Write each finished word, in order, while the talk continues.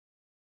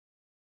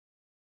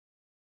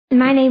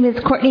My name is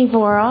Courtney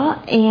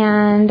Vorel,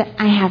 and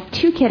I have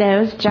two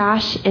kiddos.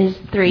 Josh is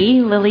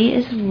 3, Lily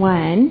is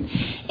 1.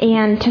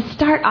 And to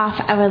start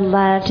off, I would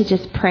love to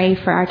just pray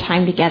for our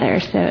time together.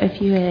 So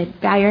if you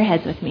would bow your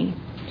heads with me.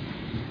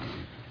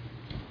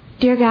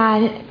 Dear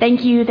God,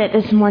 thank you that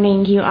this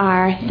morning you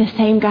are the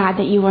same God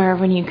that you were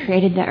when you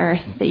created the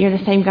earth, that you're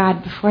the same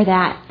God before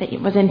that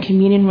was in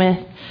communion with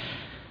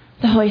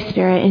the Holy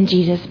Spirit and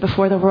Jesus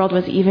before the world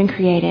was even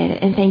created.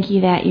 And thank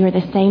you that you are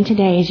the same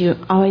today as you've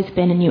always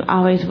been and you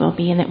always will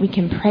be, and that we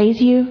can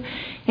praise you.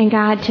 And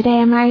God,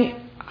 today my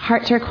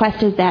heart's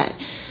request is that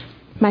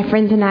my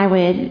friends and I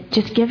would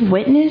just give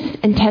witness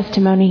and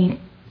testimony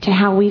to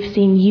how we've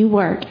seen you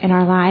work in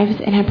our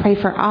lives. And I pray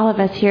for all of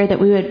us here that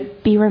we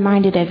would be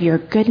reminded of your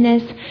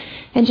goodness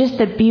and just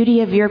the beauty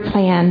of your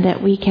plan,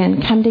 that we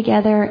can come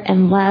together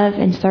and love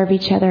and serve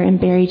each other and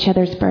bear each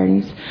other's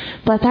burdens.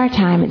 Bless our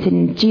time. It's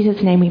in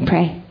Jesus' name we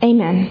pray.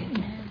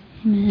 Amen.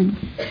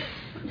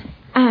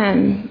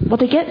 Amen. Well,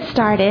 to get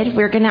started,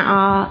 we're going to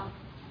all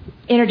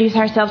introduce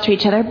ourselves to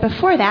each other.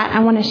 Before that, I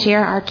want to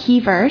share our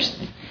key verse,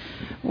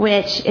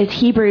 which is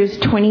Hebrews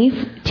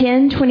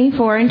 10,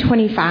 24, and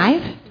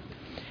 25.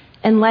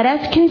 And let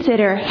us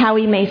consider how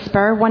we may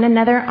spur one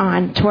another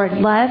on toward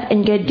love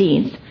and good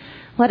deeds.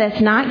 Let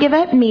us not give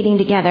up meeting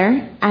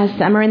together, as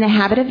some are in the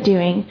habit of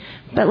doing,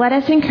 but let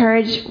us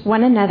encourage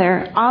one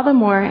another all the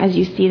more as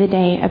you see the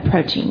day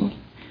approaching.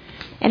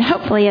 And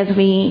hopefully as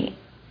we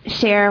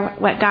share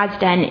what God's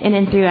done in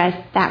and through us,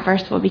 that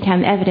verse will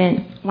become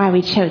evident why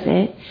we chose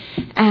it.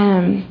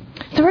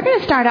 So we're going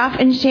to start off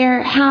and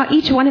share how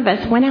each one of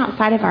us went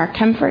outside of our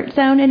comfort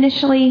zone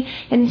initially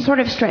and sort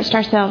of stretched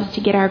ourselves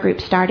to get our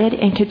group started.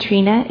 And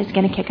Katrina is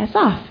going to kick us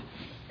off.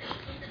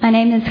 My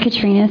name is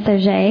Katrina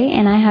Soje,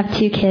 and I have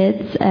 2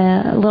 kids,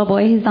 a little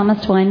boy who's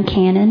almost 1,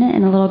 Cannon,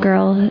 and a little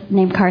girl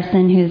named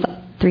Carson who's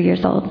 3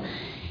 years old.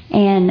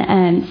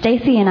 And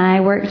Stacy and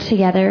I worked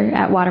together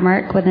at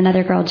Watermark with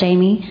another girl,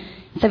 Jamie.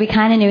 So we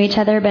kind of knew each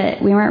other,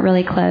 but we weren't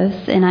really close.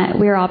 And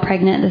we were all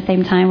pregnant at the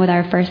same time with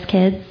our first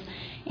kids.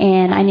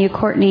 And I knew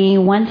Courtney.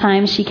 One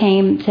time she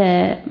came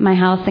to my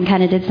house and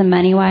kind of did some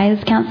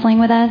money-wise counseling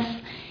with us.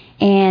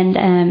 And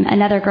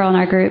another girl in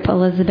our group,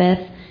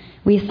 Elizabeth,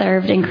 we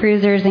served in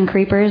cruisers and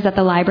creepers at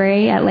the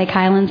library at Lake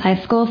Highlands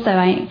High School, so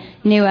I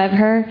knew of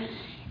her.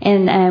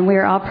 And we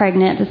were all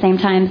pregnant at the same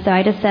time, so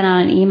I just sent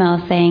out an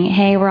email saying,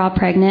 hey, we're all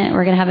pregnant.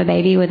 We're going to have a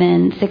baby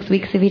within 6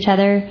 weeks of each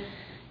other.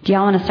 Do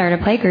y'all want to start a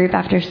play group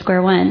after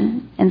square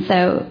one? And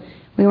so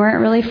we weren't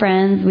really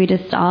friends. We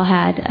just all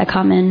had a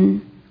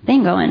common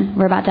thing going.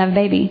 We're about to have a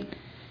baby.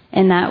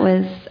 And that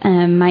was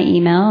my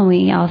email. And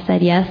we all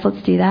said, yes,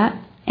 let's do that.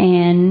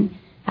 And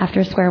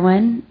after square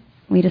one,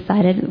 we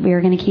decided we were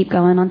going to keep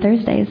going on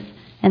Thursdays.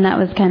 And that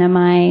was kind of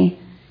my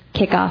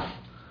kickoff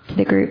to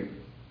the group.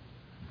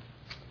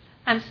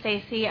 I'm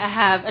Stacy. I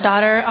have a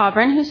daughter,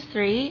 Auburn, who's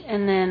 3,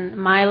 and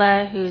then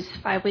Mila, who's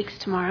 5 weeks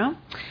tomorrow.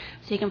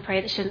 So you can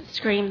pray that she doesn't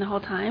scream the whole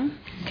time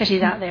because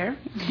she's out there.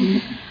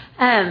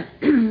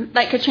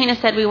 Like Katrina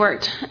said, we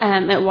worked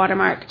at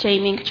Watermark.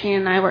 Jamie and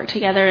Katrina and I worked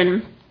together,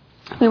 and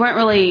we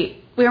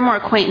were more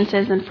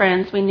acquaintances than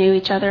friends. We knew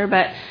each other,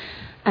 but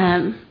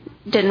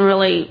didn't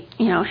really,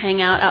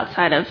 hang out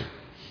outside of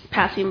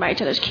passing by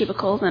each other's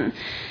cubicles. And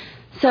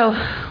so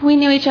we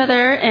knew each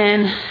other,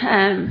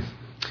 and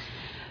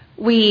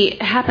we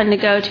happened to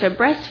go to a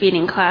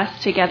breastfeeding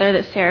class together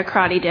that Sarah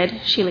Crotty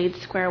did. She leads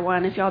Square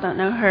One, if y'all don't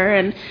know her.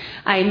 And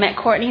I met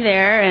Courtney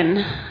there,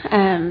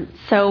 and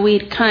so we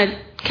kind of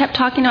kept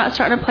talking about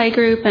starting a play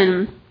group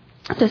and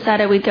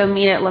decided we'd go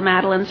meet at La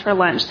Madeleine's for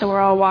lunch. So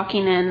we're all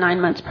walking in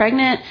 9 months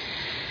pregnant,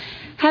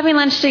 having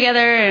lunch together,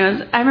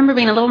 and I remember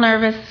being a little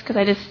nervous because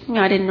I just,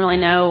 I didn't really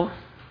know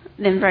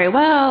them very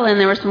well, and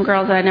there were some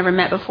girls that I'd never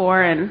met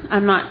before, and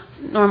I'm not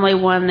normally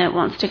one that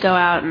wants to go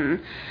out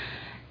and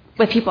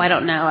with people I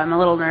don't know. I'm a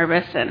little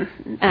nervous,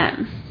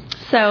 and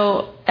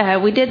so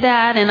we did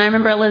that, and I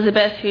remember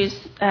Elizabeth, who's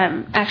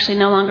actually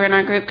no longer in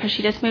our group because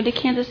she just moved to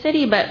Kansas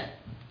City, but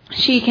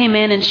she came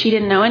in and she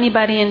didn't know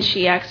anybody, and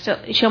she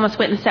almost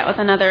went and sat with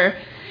another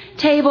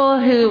table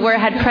where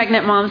had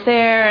pregnant moms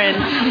there,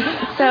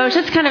 and so it's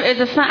just kind of,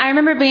 I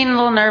remember being a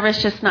little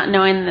nervous, just not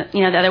knowing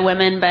the other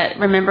women, but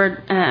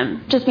remembered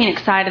just being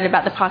excited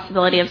about the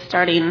possibility of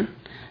starting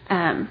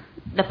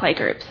the play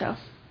group. So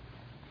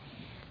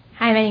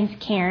hi, my name's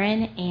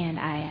Karen, and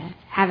I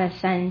have a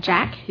son,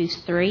 Jack, who's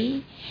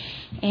 3,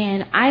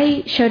 and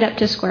I showed up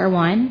to Square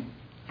One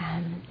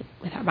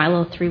with my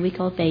little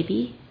 3-week-old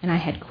baby, and I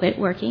had quit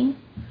working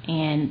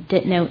and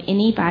didn't know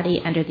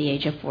anybody under the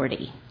age of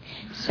 40.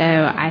 So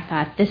I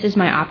thought, this is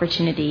my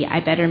opportunity. I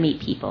better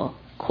meet people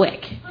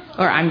quick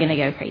or I'm going to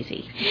go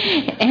crazy.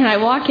 And I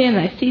walk in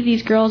and I see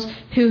these girls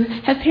who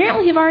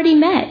apparently have already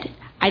met.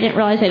 I didn't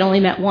realize they'd only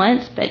met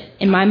once, but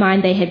in my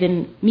mind they had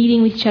been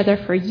meeting with each other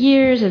for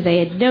years, and they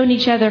had known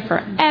each other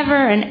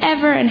forever and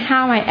ever, and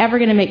how am I ever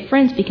going to make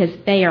friends because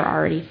they are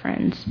already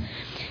friends.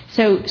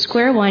 So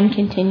Square One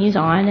continues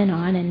on,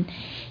 and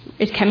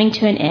it's coming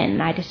to an end,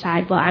 and I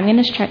decide, well, I'm going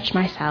to stretch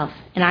myself,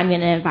 and I'm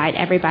going to invite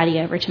everybody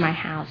over to my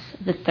house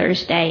the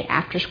Thursday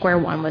after Square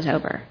One was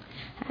over.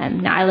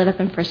 Now I live up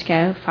in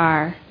Frisco,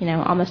 far,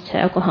 almost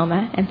to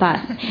Oklahoma, and thought,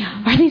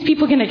 are these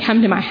people going to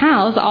come to my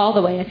house all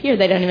the way up here?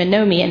 They don't even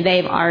know me, and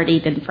they've already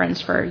been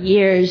friends for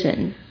years,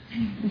 and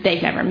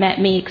they've never met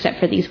me except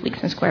for these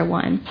weeks in Square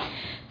One.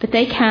 But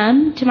they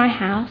come to my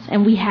house,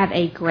 and we have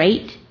a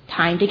great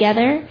time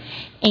together.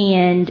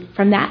 And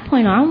from that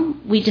point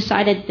on, we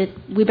decided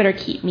that we better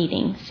keep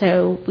meeting.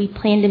 So we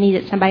plan to meet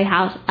at somebody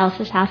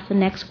else's house the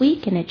next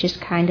week, and it just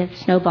kind of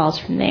snowballs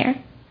from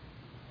there.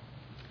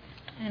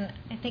 And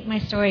I think my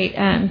story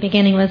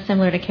beginning was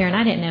similar to Karen.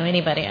 I didn't know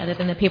anybody other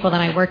than the people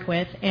that I worked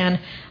with, and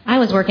I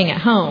was working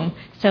at home,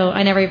 so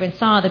I never even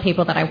saw the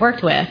people that I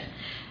worked with.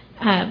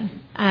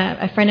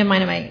 A friend of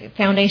mine in my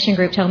foundation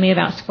group told me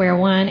about Square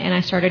One, and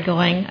I started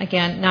going,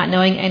 again, not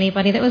knowing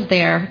anybody that was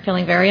there,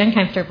 feeling very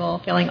uncomfortable,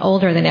 feeling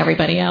older than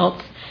everybody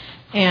else.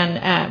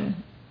 And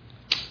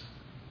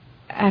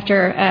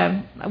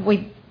after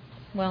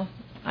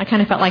I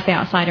kind of felt like the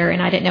outsider,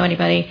 and I didn't know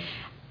anybody.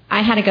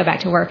 I had to go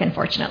back to work,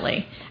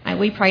 unfortunately.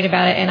 We prayed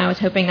about it, and I was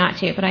hoping not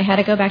to, but I had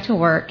to go back to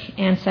work.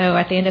 And so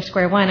at the end of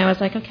Square One, I was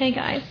like, okay,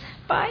 guys,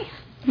 bye.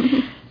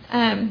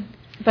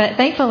 But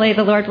thankfully,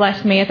 the Lord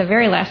blessed me at the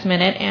very last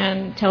minute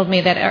and told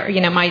me that,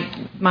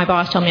 my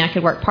boss told me I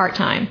could work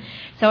part-time.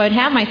 So I'd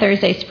have my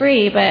Thursdays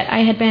free, but I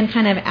had been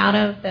kind of out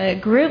of the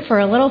group for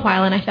a little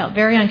while, and I felt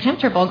very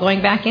uncomfortable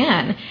going back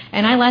in.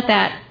 And I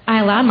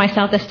allowed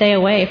myself to stay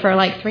away for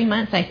like 3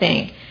 months, I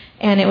think.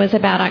 And it was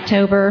about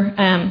October,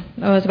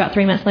 it was about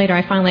 3 months later,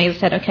 I finally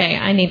said, okay,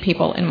 I need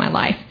people in my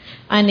life.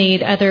 I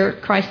need other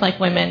Christ-like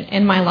women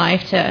in my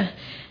life to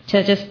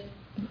just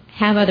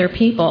have other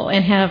people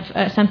and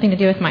have something to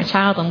do with my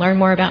child and learn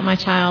more about my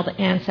child.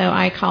 And so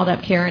I called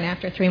up Karen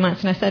after 3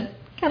 months, and I said,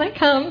 can I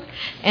come?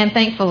 And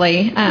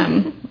thankfully,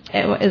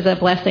 it was a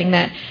blessing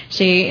that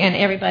she and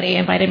everybody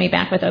invited me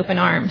back with open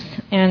arms.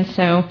 And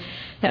so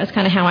that was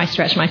kind of how I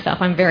stretched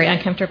myself. I'm very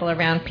uncomfortable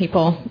around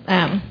people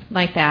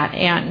like that.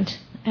 And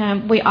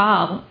we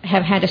all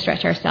have had to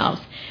stretch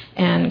ourselves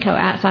and go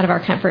outside of our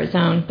comfort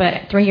zone.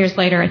 But 3 years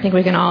later, I think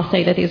we can all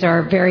say that these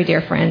are very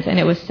dear friends, and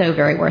it was so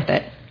very worth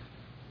it.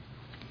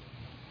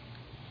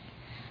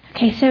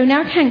 Okay, so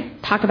now kind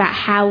of talk about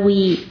how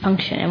we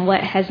function and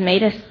what has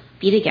made us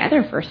be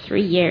together for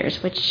 3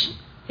 years, which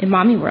in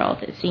mommy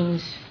world it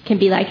seems can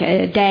be like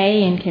a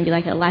day and can be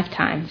like a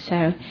lifetime. So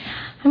I'm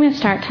going to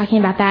start talking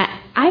about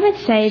that. I would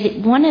say that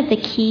one of the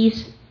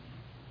keys,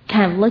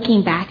 kind of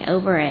looking back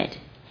over it,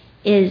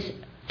 is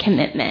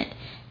commitment.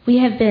 We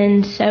have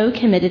been so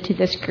committed to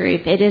this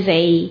group. It is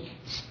a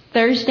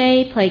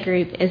Thursday play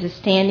group is a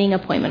standing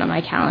appointment on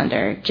my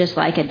calendar, just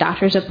like a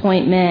doctor's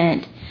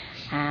appointment,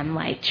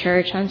 like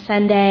church on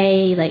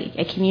Sunday, like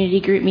a community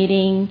group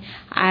meeting.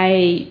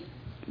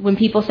 When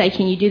people say,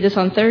 can you do this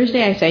on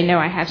Thursday? I say, no,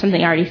 I have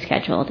something already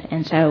scheduled.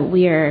 And so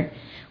we are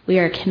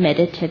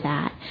committed to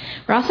that.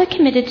 We're also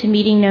committed to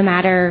meeting no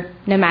matter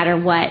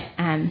what.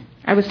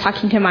 I was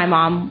talking to my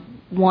mom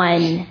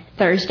one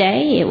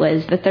Thursday. It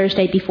was the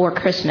Thursday before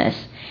Christmas.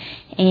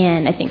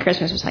 And I think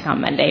Christmas was like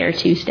on Monday or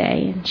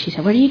Tuesday. And she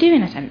said, what are you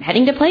doing? I said, I'm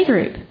heading to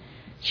playgroup.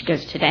 She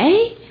goes,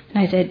 today? And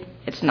I said,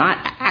 it's not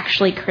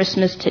actually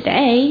Christmas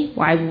today.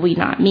 Why would we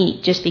not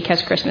meet just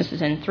because Christmas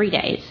is in 3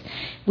 days?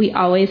 We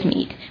always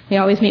meet. We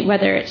always meet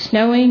whether it's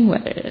snowing,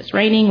 whether it's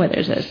raining, whether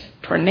there's a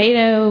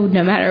tornado,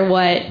 no matter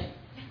what,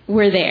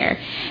 we're there.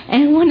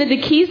 And one of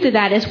the keys to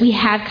that is we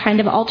have kind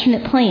of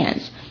alternate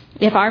plans.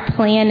 If our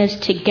plan is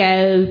to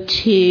go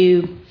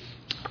to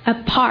a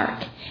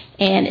park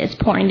and it's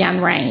pouring down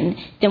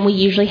rain, then we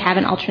usually have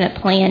an alternate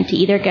plan to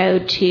either go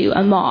to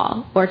a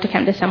mall or to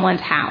come to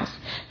someone's house.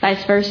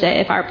 Vice versa,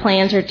 if our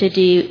plans are to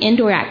do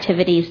indoor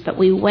activities, but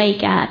we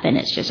wake up and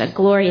it's just a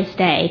glorious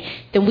day,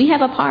 then we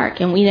have a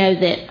park, and we know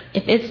that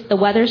if the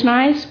weather's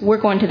nice, we're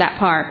going to that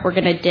park. We're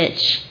going to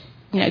ditch,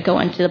 go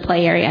into the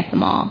play area at the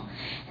mall.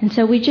 And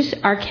so we just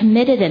are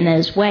committed in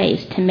those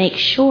ways to make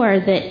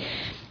sure that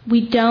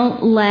we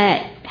don't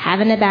let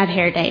having a bad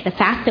hair day, the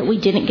fact that we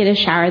didn't get a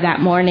shower that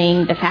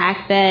morning, the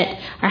fact that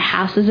our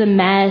house is a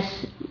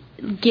mess,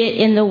 get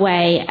in the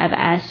way of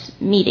us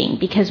meeting,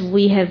 because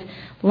we have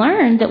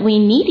learned that we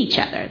need each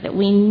other, that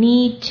we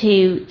need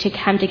to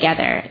come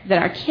together,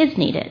 that our kids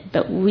need it,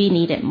 but we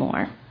need it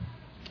more.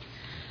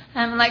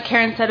 Like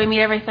Karen said, we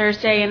meet every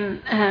Thursday,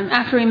 and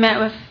after we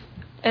met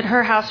at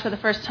her house for the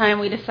first time,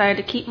 we decided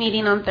to keep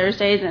meeting on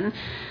Thursdays, and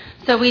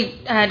so we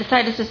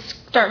decided to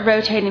start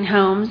rotating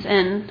homes,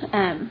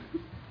 and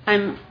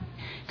I'm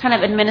kind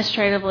of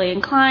administratively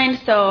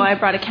inclined, so I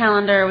brought a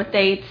calendar with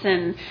dates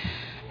and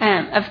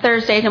of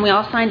Thursdays, and we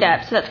all signed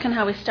up. So that's kind of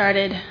how we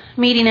started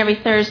meeting every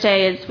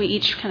Thursday, is we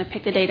each kind of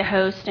picked a day to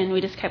host, and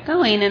we just kept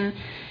going. And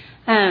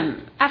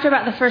after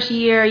about the first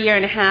year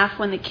and a half,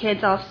 when the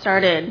kids all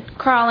started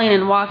crawling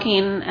and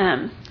walking,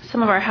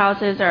 some of our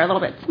houses are a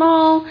little bit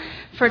small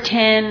for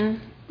 10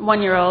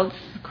 one-year-olds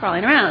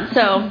crawling around.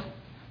 So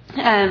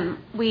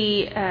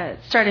we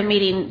started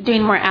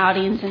doing more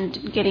outings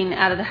and getting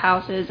out of the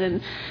houses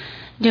and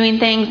doing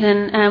things.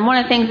 And one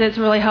of the things that's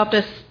really helped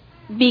us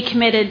be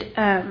committed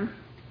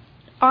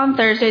on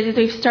Thursdays is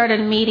we've started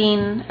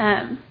meeting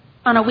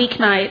on a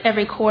weeknight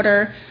every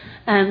quarter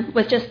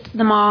with just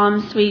the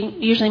moms. We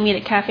usually meet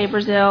at Cafe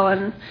Brazil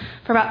and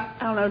for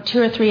about,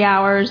 2 or 3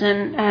 hours,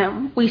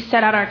 and we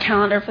set out our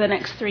calendar for the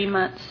next 3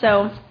 months.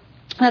 So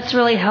that's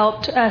really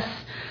helped us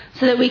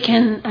so that we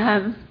can,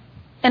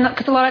 and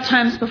because a lot of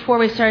times before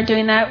we started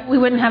doing that, we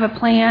wouldn't have a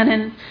plan,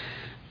 and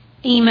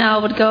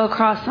email would go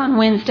across on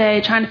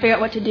Wednesday trying to figure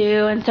out what to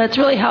do. And so it's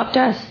really helped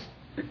us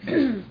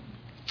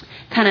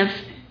kind of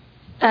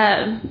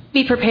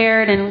be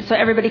prepared, and so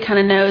everybody kind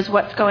of knows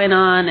what's going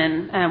on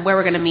and where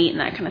we're going to meet and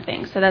that kind of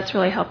thing. So that's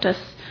really helped us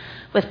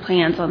with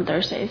plans on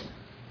Thursdays.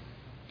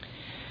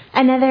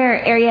 Another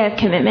area of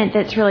commitment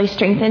that's really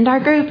strengthened our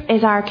group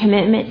is our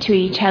commitment to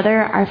each other,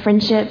 our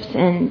friendships,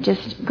 and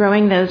just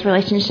growing those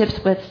relationships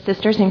with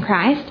sisters in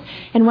Christ.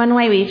 And one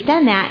way we've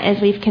done that is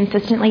we've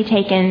consistently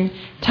taken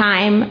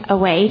time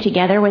away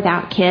together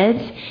without kids,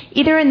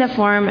 either in the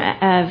form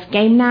of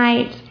game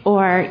nights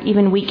or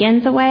even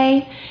weekends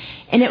away.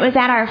 And it was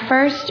at our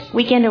first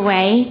weekend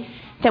away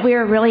that we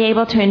were really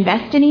able to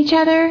invest in each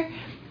other,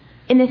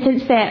 in the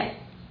sense that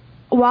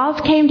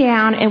walls came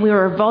down and we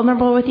were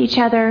vulnerable with each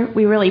other.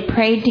 We really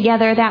prayed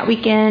together that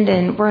weekend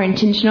and were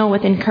intentional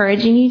with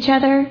encouraging each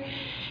other.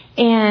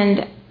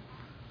 And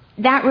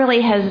that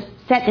really has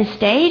set the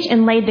stage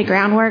and laid the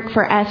groundwork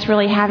for us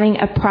really having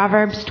a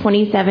Proverbs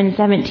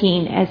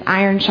 27:17 as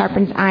iron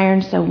sharpens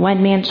iron, so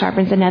one man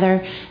sharpens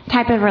another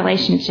type of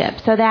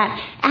relationship. So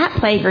that at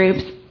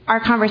playgroups,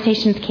 our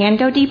conversations can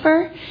go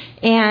deeper,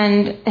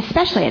 and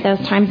especially at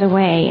those times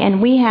away.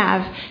 And we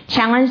have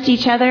challenged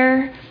each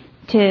other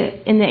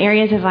in the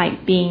areas of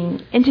like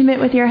being intimate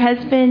with your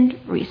husband,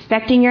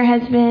 respecting your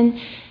husband,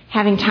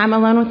 having time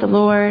alone with the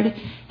Lord,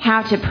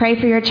 how to pray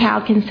for your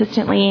child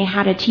consistently,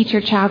 how to teach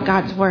your child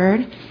God's word.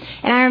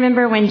 And I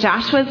remember when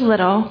Josh was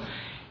little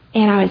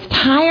and I was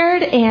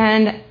tired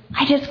and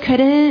I just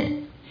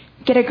couldn't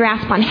get a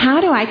grasp on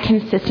how do I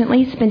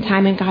consistently spend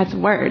time in God's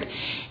word.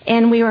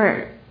 And we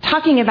were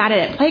talking about it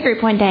at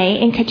playgroup one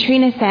day, and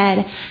Katrina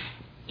said,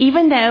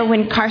 even though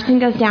when Carson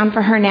goes down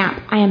for her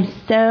nap, I am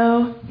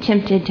so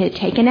tempted to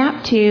take a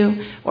nap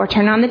too, or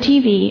turn on the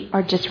TV,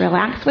 or just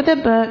relax with a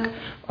book,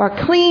 or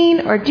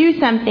clean, or do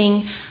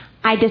something,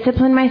 I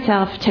discipline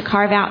myself to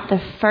carve out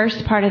the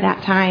first part of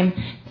that time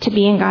to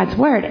be in God's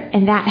Word.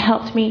 And that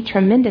helped me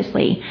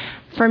tremendously.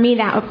 For me,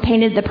 that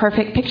painted the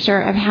perfect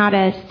picture of how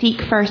to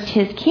seek first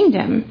His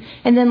kingdom,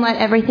 and then let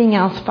everything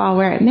else fall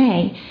where it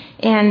may.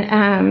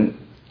 And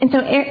so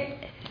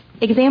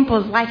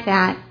examples like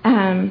that,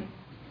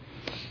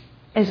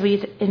 as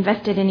we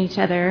invested in each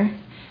other.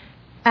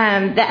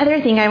 The other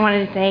thing I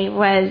wanted to say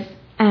was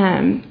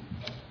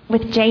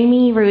with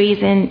Jamie Ruiz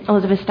and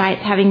Elizabeth Stites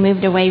having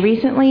moved away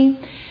recently,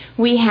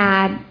 we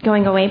had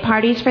going away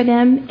parties for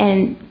them,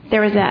 and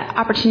there was an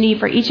opportunity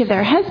for each of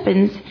their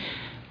husbands.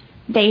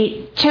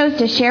 They chose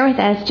to share with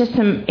us just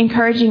some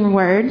encouraging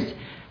words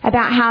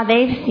about how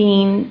they've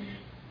seen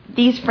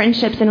these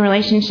friendships and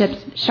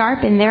relationships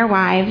sharpen their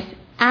wives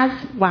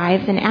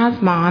and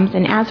as moms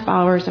and as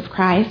followers of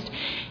Christ.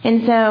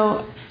 And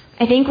so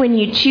I think when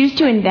you choose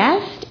to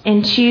invest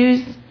and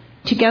choose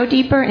to go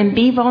deeper and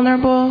be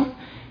vulnerable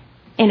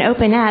and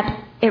open up,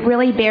 it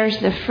really bears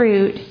the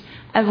fruit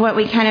of what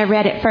we kind of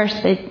read at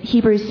first, the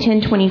Hebrews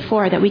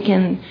 10:24, that we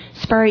can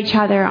spur each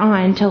other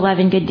on to love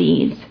and good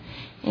deeds.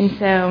 And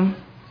so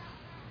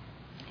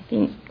I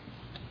think,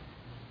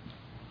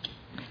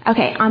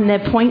 okay, on the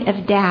point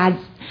of dads,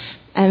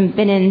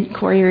 Ben and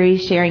Corey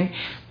Ruiz sharing,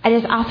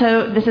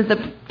 this is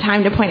the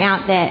time to point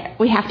out that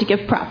we have to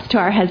give props to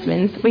our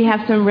husbands. We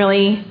have some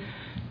really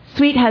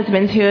sweet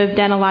husbands who have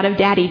done a lot of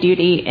daddy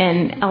duty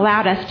and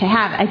allowed us to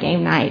have a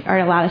game night or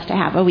allowed us to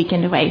have a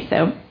weekend away.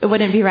 So it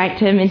wouldn't be right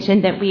to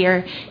mention that we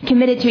are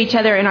committed to each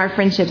other in our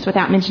friendships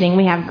without mentioning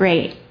we have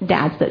great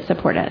dads that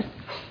support us.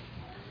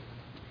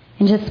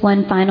 And just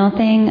one final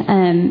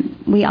thing,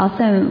 we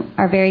also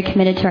are very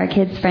committed to our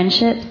kids'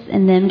 friendships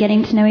and them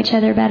getting to know each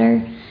other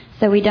better.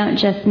 So we don't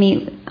just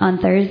meet on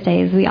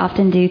Thursdays. We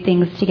often do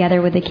things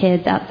together with the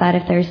kids outside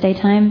of Thursday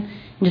time.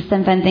 And just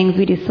some fun things.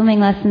 We do swimming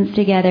lessons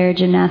together,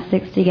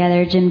 gymnastics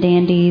together, gym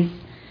dandies,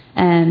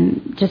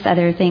 just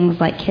other things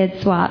like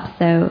kid swaps.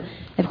 So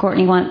if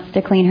Courtney wants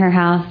to clean her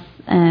house,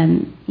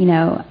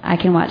 I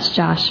can watch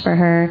Josh for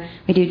her.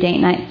 We do date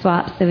night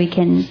swaps so we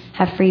can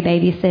have free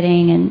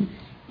babysitting and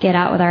get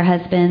out with our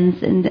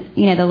husbands. And,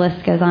 the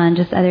list goes on,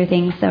 just other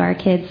things so our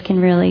kids can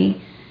really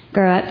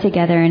grow up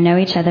together and know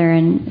each other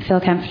and feel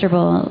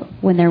comfortable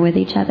when they're with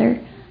each other.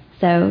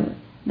 So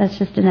that's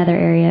just another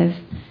area of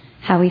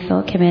how we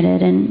feel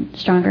committed and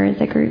stronger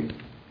as a group.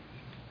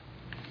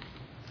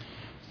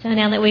 So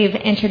now that we've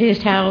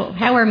introduced how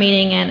we're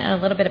meeting and a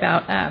little bit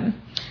about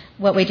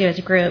what we do as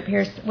a group,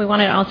 we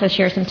want to also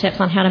share some tips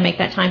on how to make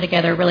that time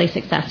together really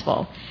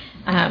successful.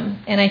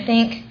 And I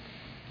think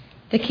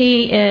the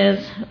key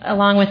is,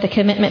 along with the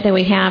commitment that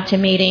we have to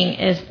meeting,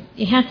 is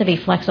you have to be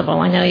flexible.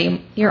 I know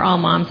you're all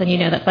moms, and you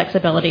know that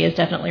flexibility is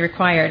definitely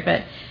required,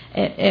 but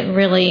it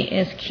really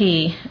is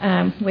key.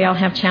 We all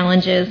have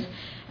challenges.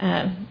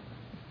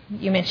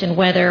 You mentioned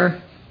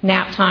weather,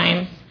 nap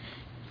times,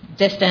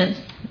 distance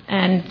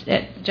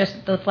and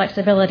just the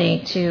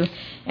flexibility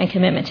and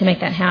commitment to make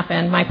that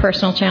happen. My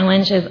personal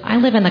challenge is I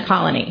live in the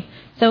colony,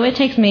 so it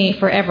takes me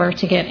forever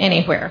to get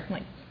anywhere.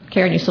 Like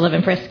Karen used to live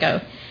in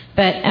Frisco,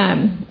 but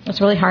it's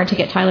really hard to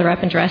get Tyler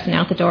up and dressed and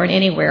out the door and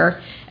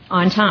anywhere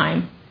on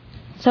time.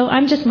 So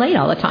I'm just late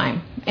all the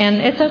time,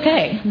 and it's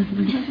okay.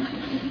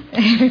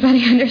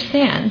 Everybody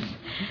understands.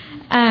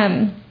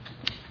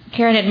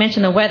 Karen had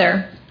mentioned the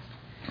weather.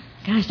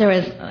 Gosh,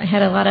 I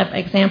had a lot of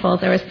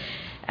examples.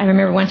 I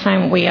remember one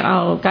time we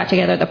all got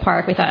together at the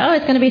park. We thought, oh,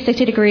 it's going to be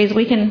 60 degrees.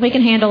 We can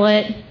handle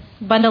it.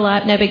 Bundle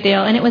up, no big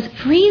deal. And it was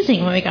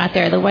freezing when we got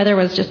there. The weather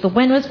was the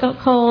wind was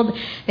cold.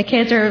 The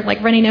kids are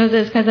like runny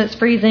noses because it's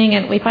freezing.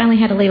 And we finally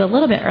had to leave a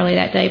little bit early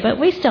that day, but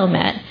we still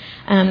met.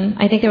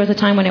 I think there was a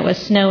time when it was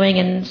snowing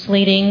and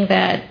sleeting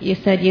that you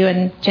said you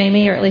and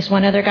Jamie, or at least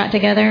one other, got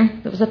together.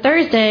 It was a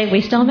Thursday.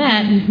 We still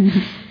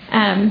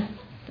met.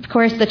 Of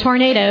course, the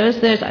tornadoes,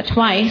 there's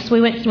twice.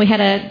 We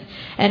had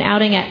an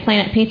outing at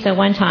Planet Pizza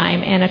one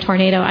time, and a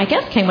tornado, I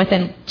guess, came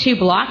within 2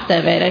 blocks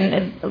of it,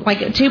 and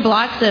like 2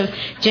 blocks of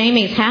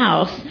Jamie's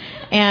house.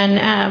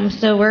 And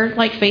so we're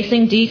like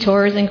facing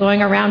detours and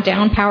going around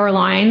down power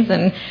lines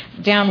and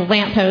down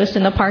lampposts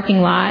in the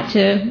parking lot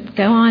to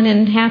go on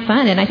and have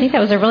fun. And I think that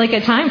was a really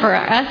good time for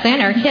us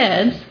and our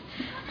kids.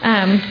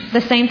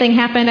 The same thing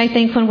happened, I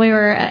think, when we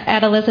were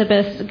at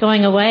Elizabeth's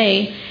going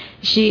away.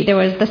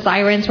 The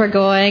sirens were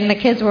going. The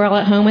kids were all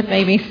at home with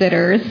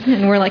babysitters,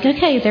 and we're like,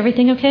 okay, is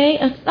everything okay?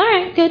 All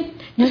right, good,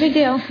 no big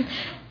deal.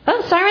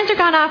 Oh, sirens are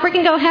gone off. We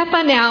can go have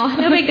fun now.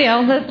 No big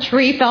deal. The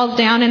tree falls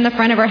down in the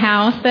front of our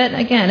house, but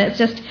again, it's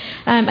just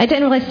I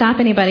didn't really stop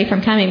anybody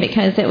from coming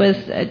because it was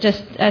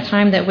just a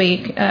time that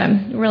we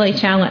really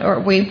challenge,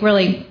 or we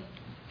really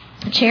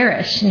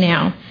cherish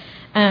now.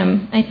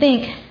 I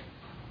think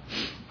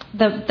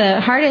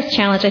the hardest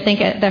challenge, I think,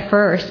 at the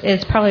first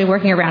is probably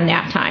working around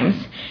nap times.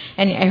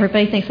 And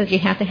everybody thinks that you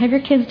have to have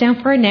your kids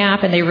down for a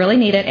nap, and they really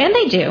need it, and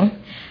they do.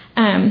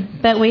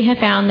 But we have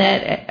found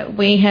that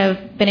we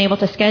have been able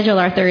to schedule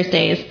our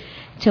Thursdays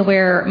to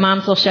where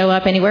moms will show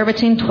up anywhere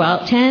between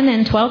 10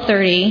 and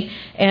 12:30,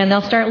 and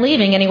they'll start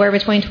leaving anywhere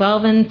between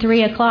 12 and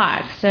 3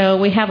 o'clock. So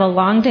we have a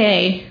long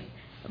day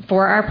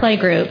for our play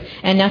group,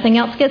 and nothing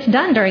else gets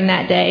done during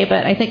that day.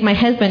 But I think my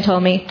husband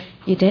told me,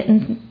 you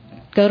didn't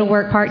go to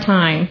work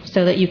part-time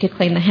so that you could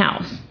clean the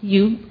house.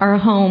 You are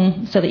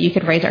home so that you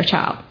could raise our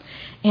child.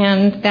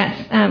 And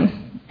that's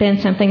been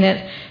something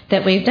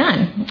that we've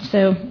done.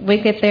 So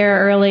we get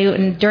there early,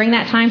 and during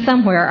that time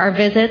somewhere, our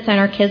visits and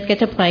our kids get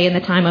to play, and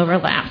the time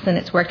overlaps, and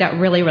it's worked out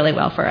really, really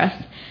well for us.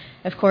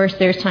 Of course,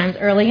 there's times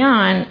early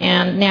on,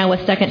 and now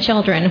with second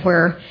children,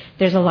 where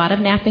there's a lot of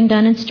napping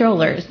done in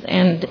strollers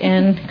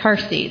and car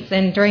seats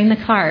and during the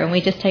car, and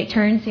we just take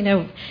turns,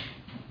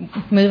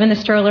 moving the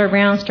stroller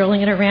around,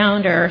 strolling it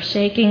around, or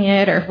shaking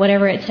it, or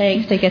whatever it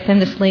takes to get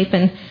them to sleep,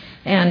 and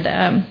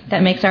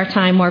that makes our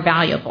time more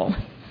valuable.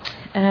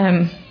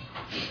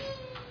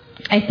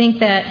 I think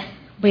that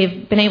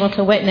we've been able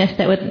to witness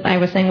that I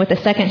was saying with the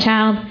second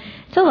child,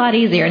 it's a lot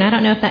easier. And I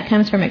don't know if that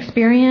comes from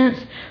experience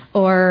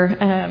or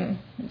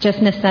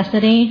just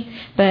necessity,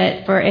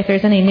 but if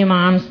there's any new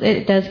moms,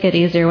 it does get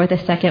easier with the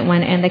second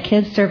one. And the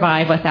kids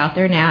survive without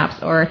their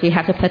naps, or if you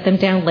have to put them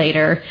down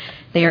later,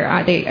 they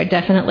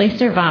definitely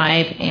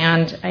survive.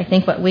 And I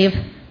think what we've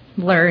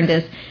learned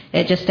is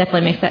it just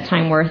definitely makes that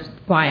time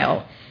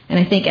worthwhile. And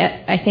I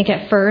think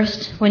at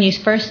first, when you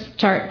first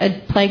start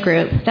a play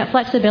group, that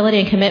flexibility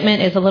and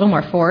commitment is a little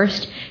more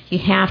forced. You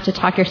have to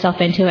talk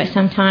yourself into it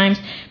sometimes.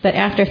 But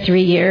after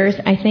 3 years,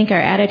 I think our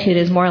attitude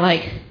is more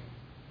like,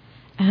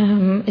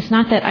 it's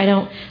not that I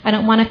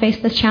don't want to face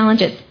this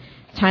challenge. It's,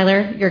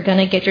 Tyler, you're going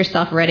to get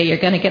yourself ready. You're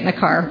going to get in the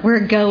car.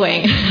 We're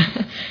going.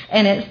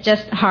 And it's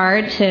just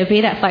hard to be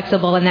that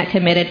flexible and that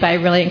committed, but I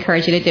really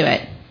encourage you to do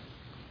it.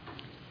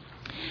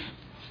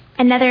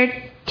 Another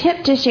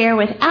tip to share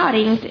with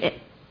outings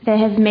that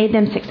has made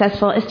them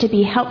successful is to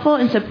be helpful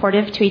and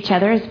supportive to each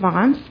other as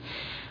moms.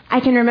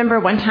 I can remember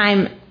one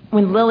time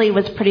when Lily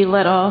was pretty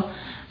little,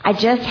 I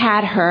just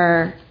had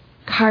her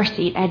car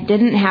seat. I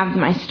didn't have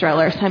my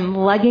stroller, so I'm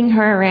lugging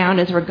her around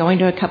as we're going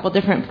to a couple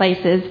different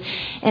places.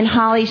 And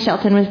Holly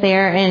Shelton was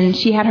there, and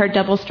she had her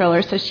double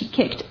stroller, so she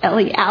kicked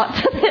Ellie out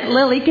so that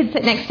Lily could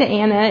sit next to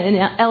Anna, and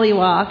Ellie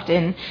walked.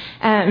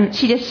 And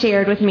she just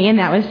shared with me, and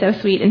that was so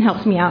sweet and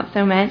helped me out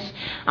so much.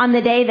 On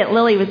the day that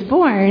Lily was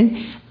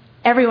born,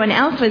 everyone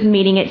else was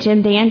meeting at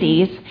Jim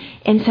Dandy's,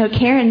 and so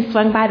Karen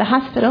swung by the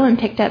hospital and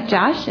picked up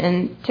Josh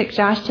and took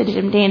Josh to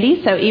Jim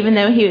Dandy's. So even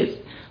though his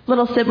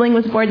little sibling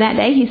was born that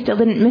day, he still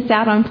didn't miss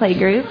out on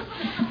playgroup.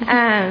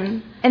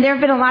 And there have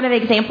been a lot of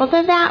examples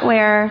of that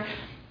where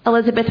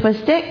Elizabeth was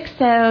sick,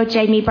 so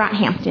Jamie brought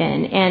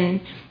Hampton,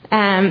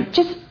 and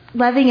just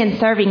loving and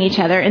serving each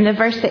other. And the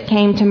verse that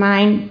came to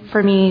mind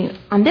for me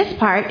on this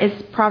part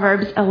is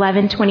Proverbs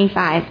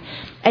 11:25.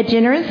 A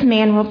generous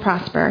man will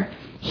prosper.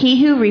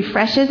 He who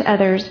refreshes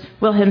others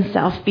will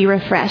himself be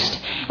refreshed.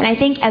 And I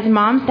think as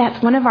moms,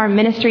 that's one of our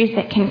ministries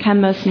that can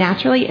come most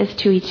naturally is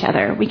to each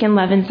other. We can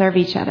love and serve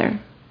each other.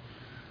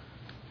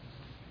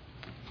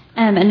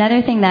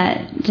 Another thing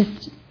that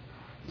just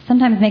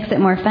sometimes makes it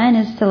more fun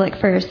is to look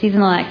for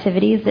seasonal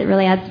activities that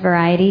really adds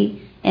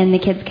variety, and the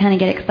kids kind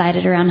of get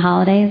excited around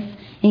holidays.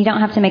 And you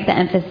don't have to make the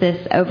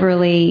emphasis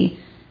overly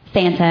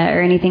Santa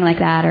or anything like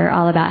that or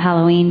all about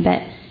Halloween,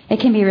 but it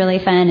can be really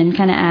fun and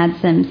kind of add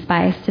some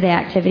spice to the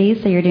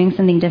activities so you're doing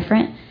something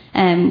different.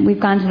 We've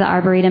gone to the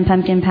Arboretum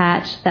Pumpkin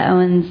Patch, the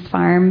Owens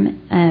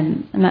Farm.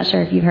 I'm not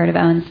sure if you've heard of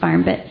Owens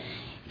Farm, but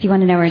if you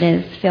want to know where it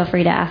is, feel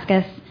free to ask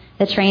us.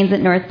 The trains at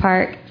North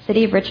Park.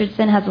 City of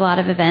Richardson has a lot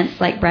of events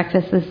like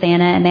Breakfast with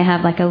Santa, and they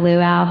have like a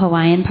luau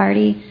Hawaiian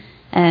party.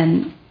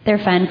 They're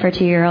fun for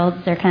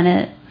 2-year-olds. They're kind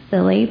of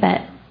silly,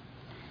 but,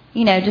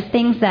 just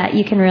things that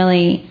you can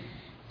really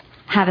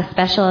have a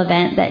special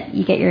event that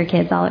you get your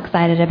kids all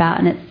excited about,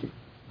 and it's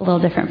a little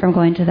different from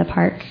going to the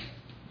park.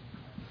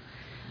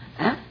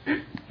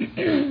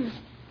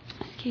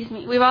 Excuse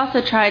me. We've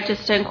also tried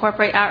just to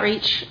incorporate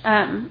outreach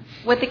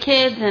with the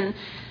kids and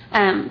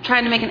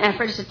trying to make an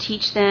effort to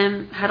teach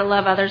them how to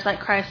love others like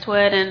Christ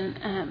would.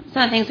 And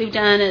some of the things we've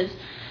done is,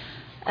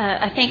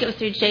 I think it was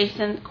through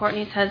Jason,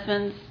 Courtney's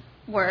husband's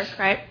work,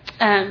 right?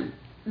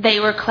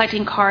 They were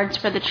collecting cards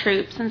for the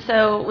troops. And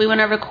so we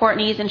went over to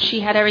Courtney's, and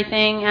she had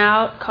everything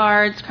out,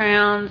 cards,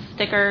 crowns,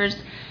 stickers.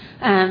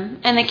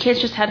 And the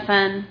kids just had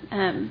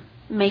fun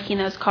making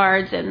those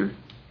cards. And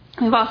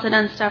we've also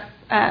done stuff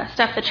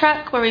the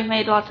truck, where we've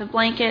made lots of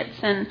blankets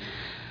and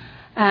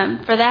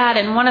for that.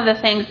 And one of the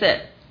things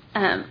that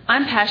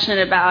I'm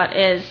passionate about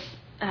is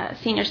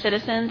senior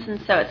citizens,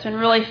 and so it's been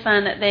really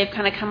fun that they've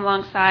kind of come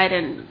alongside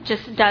and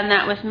just done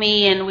that with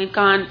me. And we've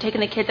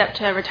taken the kids up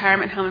to a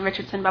retirement home in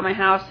Richardson by my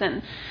house,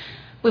 and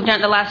we've done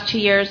it the last 2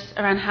 years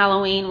around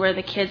Halloween, where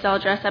the kids all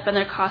dress up in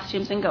their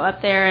costumes and go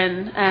up there.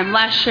 And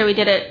last year we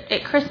did it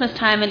at Christmas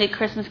time and did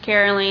Christmas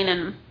caroling,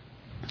 and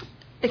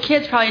the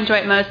kids probably enjoy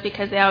it most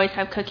because they always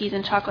have cookies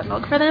and chocolate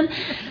milk for them,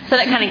 so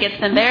that kind of gets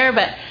them there.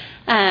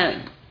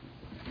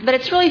 But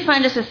it's really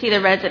fun just to see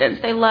the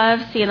residents. They love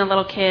seeing the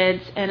little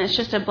kids, and it's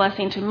just a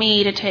blessing to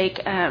me to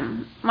take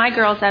my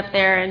girls up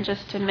there and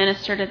just to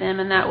minister to them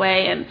in that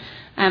way. And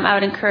I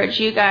would encourage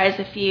you guys,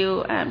 if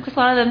you, because a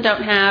lot of them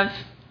don't have,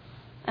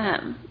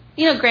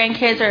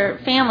 grandkids or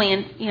family,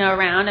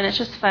 around, and it's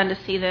just fun to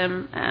see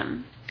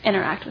them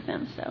interact with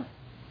them. So.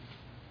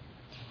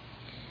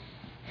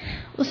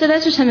 Well, so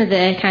those are some of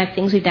the kind of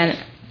things we've done.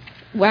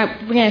 What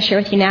we're going to share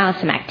with you now is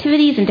some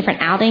activities and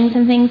different outings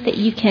and things that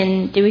you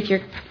can do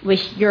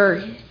with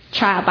your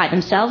child by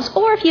themselves,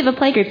 or if you have a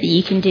playgroup that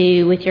you can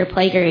do with your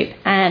playgroup.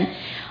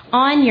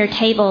 On your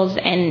tables,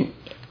 and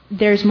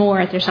there's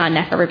more, there's not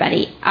enough for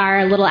everybody,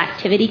 are little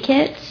activity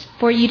kits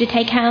for you to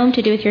take home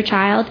to do with your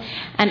child.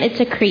 It's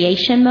a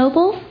creation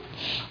mobile,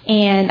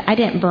 and I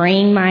didn't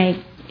bring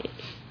my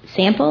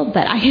sample,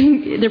 but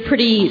they're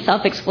pretty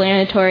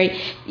self-explanatory.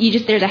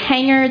 There's a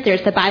hanger,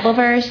 there's the Bible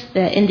verse,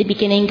 in the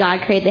beginning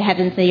God created the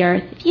heavens and the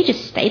earth. If you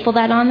just staple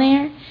that on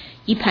there,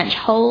 you punch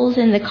holes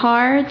in the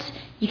cards,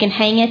 you can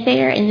hang it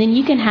there, and then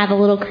you can have a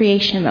little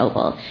creation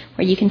mobile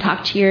where you can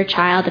talk to your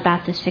child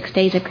about the 6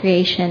 days of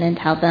creation and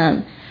tell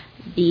them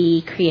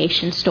the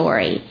creation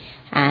story.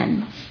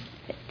 I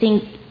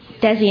think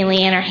Desi and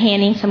Leanne are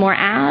handing some more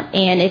out,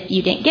 and if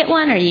you didn't get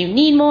one or you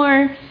need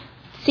more,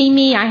 see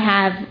me. I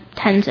have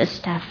tons of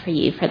stuff for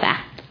you for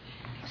that.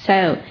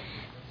 So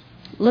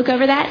look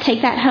over that.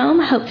 Take that home.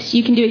 Hopes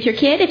you can do it with your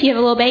kid. If you have a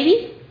little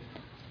baby,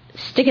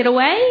 stick it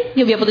away.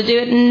 You'll be able to do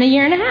it in a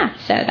year and a half.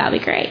 So that'll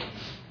be great.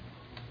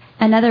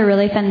 Another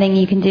really fun thing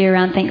you can do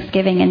around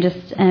Thanksgiving and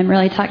just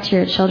really talk to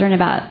your children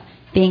about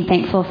being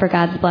thankful for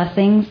God's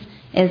blessings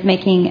is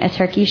making a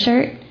turkey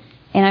shirt.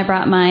 And I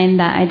brought mine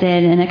that I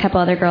did, and a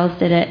couple other girls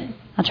did it.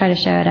 I'll try to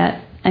show it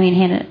up.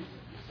 Hand it.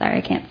 Sorry,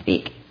 I can't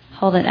speak.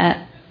 Hold it up.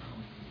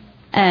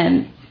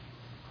 Can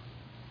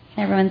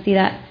everyone see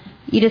that?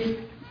 You just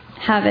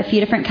have a few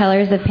different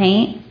colors of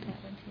paint,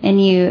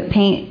 and you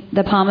paint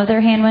the palm of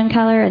their hand one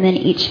color and then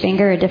each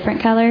finger a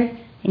different color,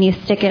 and you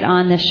stick it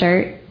on the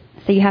shirt.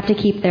 So you have to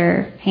keep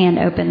their hand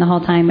open the whole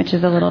time, which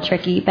is a little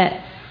tricky, but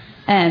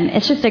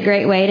it's just a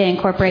great way to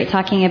incorporate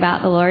talking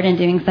about the Lord and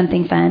doing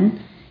something fun.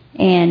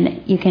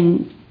 And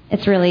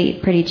it's really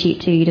pretty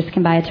cheap too. You just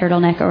can buy a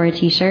turtleneck or a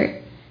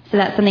t-shirt. So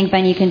that's something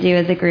fun you can do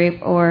as a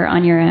group or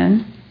on your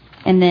own.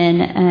 And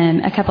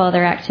then a couple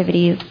other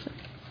activities.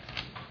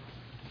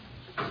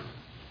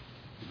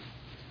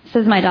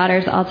 This is my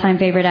daughter's all-time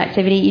favorite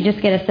activity. You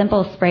just get a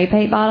simple spray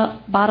paint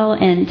bottle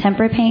and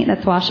tempera paint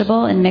that's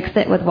washable and mix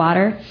it with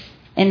water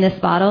in this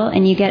bottle.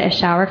 And you get a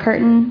shower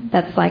curtain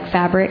that's like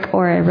fabric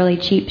or a really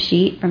cheap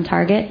sheet from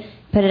Target.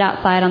 Put it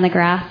outside on the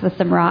grass with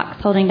some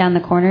rocks holding down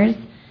the corners.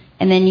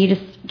 And then you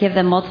just give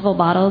them multiple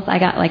bottles. I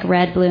got like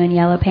red, blue, and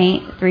yellow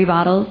paint, 3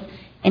 bottles,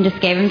 and just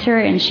gave them to her.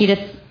 And she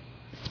just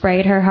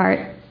sprayed her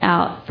heart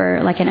out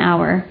for like an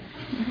hour.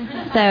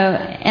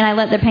 And I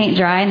let the paint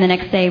dry, and the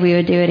next day we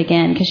would do it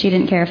again because she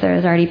didn't care if there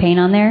was already paint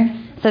on there.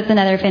 So it's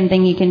another fun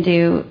thing you can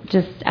do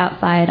just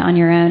outside on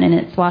your own, and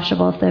it's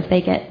washable, so if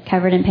they get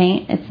covered in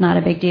paint, it's not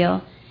a big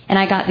deal. And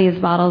I got these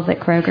bottles at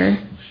Kroger.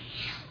 Can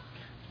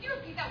you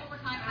repeat that one more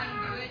time,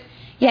 how you do it?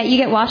 Yeah, you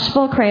get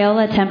washable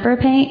Crayola tempera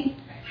paint,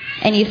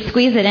 and you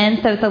squeeze it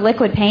in, so it's a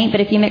liquid paint,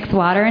 but if you mix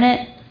water in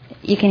it,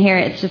 you can hear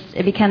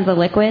it becomes a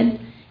liquid.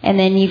 And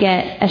then you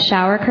get a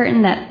shower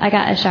curtain I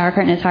got a shower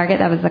curtain at Target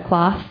that was a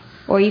cloth.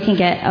 Or you can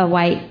get a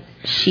white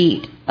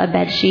sheet, a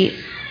bed sheet,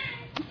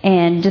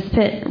 and just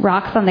put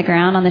rocks on the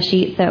ground on the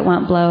sheet so it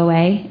won't blow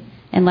away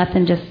and let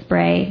them just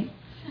spray.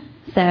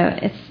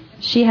 So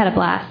she had a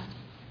blast.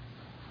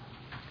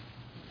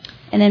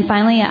 And then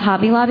finally at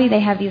Hobby Lobby, they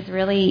have these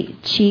really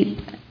cheap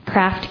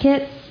craft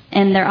kits,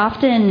 and they're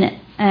often,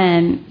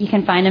 you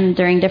can find them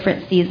during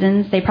different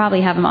seasons. They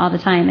probably have them all the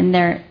time, and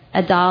they're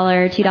 $1,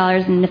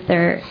 $2, and if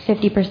they're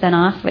 50%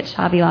 off, which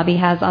Hobby Lobby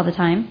has all the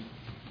time,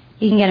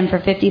 you can get them for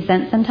 50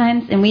 cents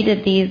sometimes. And we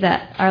did these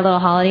at our little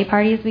holiday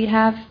parties we'd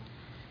have,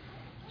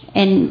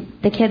 and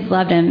the kids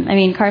loved them. I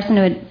mean, Carson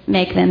would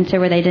make them to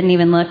where they didn't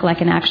even look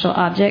like an actual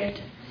object.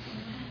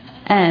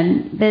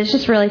 But it's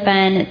just really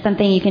fun. It's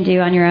something you can do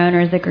on your own or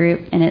as a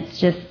group, and it's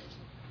just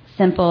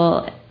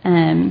simple,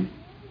 fun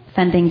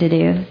thing to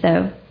do.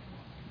 So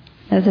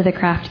those are the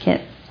craft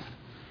kits.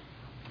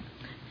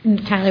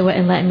 Kylie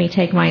wouldn't let me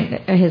take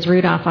his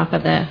Rudolph off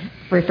of the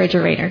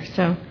refrigerator,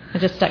 so I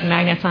just stuck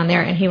magnets on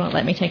there, and he won't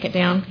let me take it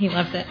down. He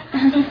loves it.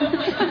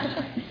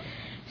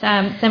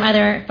 Some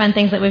other fun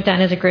things that we've done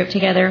as a group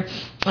together.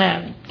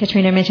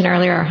 Katrina mentioned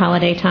earlier our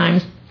holiday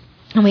times.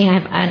 And we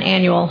have an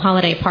annual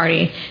holiday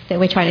party that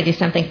we try to do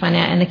something fun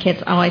at, and the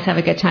kids always have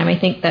a good time. I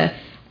think the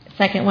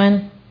second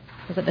one,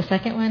 was it the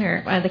second one?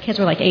 Or the kids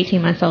were like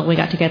 18 months old. We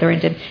got together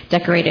and did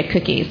decorated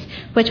cookies,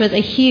 which was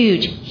a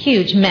huge,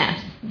 huge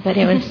mess, but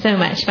it was so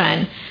much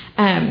fun.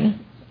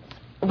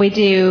 We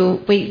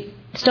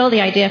stole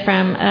the idea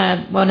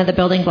from one of the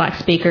building block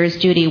speakers,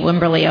 Judy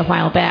Wimberly, a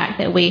while back,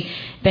 that we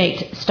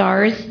baked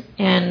stars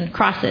and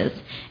crosses.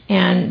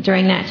 And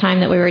during that time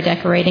that we were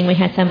decorating, we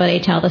had somebody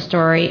tell the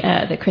story,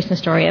 the Christmas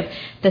story of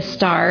the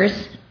stars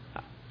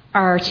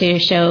was to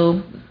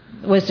show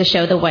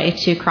the way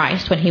to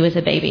Christ when he was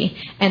a baby.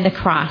 And the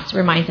cross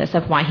reminds us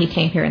of why he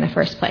came here in the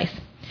first place.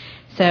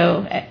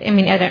 So, I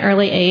mean, at an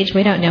early age,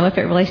 we don't know if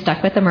it really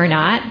stuck with them or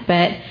not,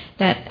 but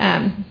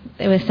that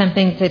it was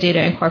something to do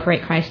to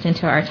incorporate Christ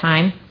into our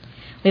time.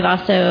 We've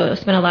also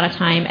spent a lot of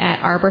time at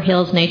Arbor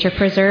Hills Nature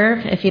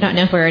Preserve. If you don't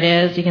know where it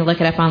is, you can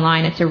look it up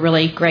online. It's a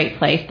really great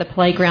place. The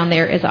playground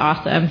there is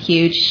awesome,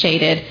 huge,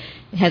 shaded.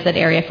 It has an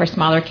area for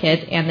smaller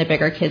kids and the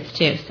bigger kids,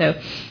 too. So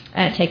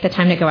take the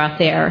time to go out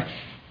there.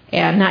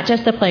 And not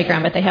just the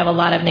playground, but they have a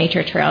lot of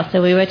nature trails.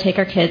 So we would take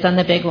our kids on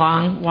the big,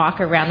 long walk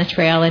around the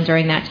trail, and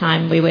during that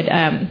time we would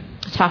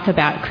talk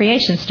about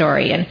creation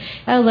story. And,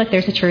 oh, look,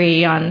 there's a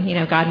tree on,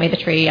 God made the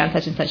tree on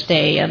such and such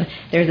day, and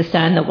there's the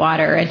sun, the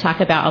water, and talk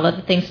about all of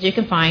the things that you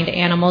can find,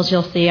 animals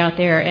you'll see out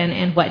there,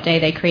 and what day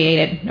they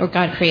created, or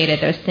God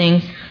created those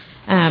things.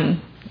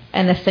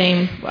 And the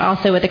same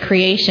also with the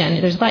creation.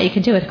 There's a lot you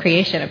can do with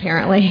creation,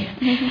 apparently.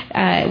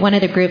 Mm-hmm. One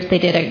of the groups, they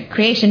did a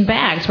creation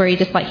bags where you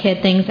just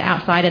hid things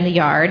outside in the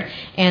yard,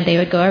 and they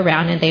would go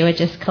around and they would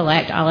just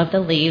collect all of the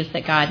leaves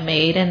that God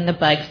made and the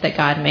bugs that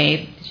God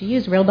made. Did you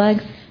use real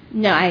bugs?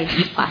 No, I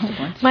used plastic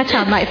ones. My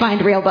child might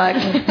find real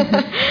bugs.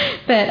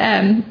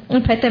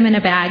 But put them in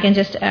a bag and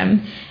just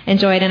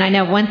enjoy it. And I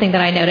know one thing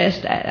that I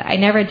noticed, I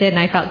never did, and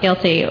I felt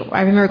guilty. I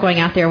remember going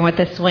out there with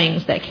the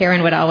swings that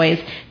Karen would always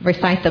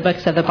recite the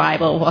books of the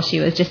Bible while she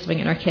was just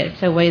swinging her kids.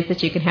 So ways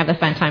that you can have the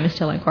fun time and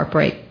still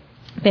incorporate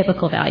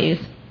biblical values.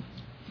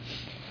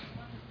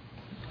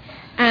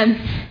 I'm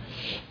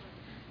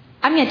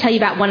going to tell you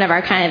about one of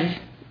our kind of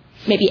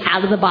maybe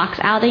out-of-the-box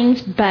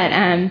outings,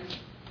 but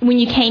when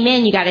you came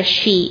in, you got a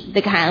sheet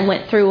that kind of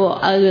went through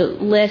a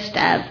list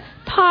of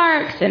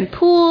parks and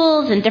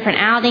pools and different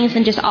outings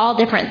and just all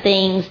different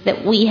things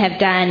that we have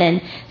done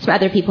and some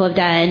other people have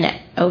done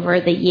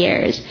over the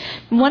years.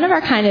 One of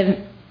our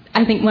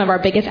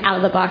biggest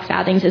out-of-the-box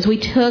outings is we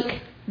took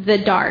the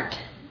DART,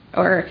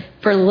 or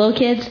for little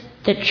kids,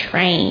 the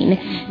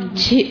train,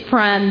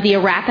 from the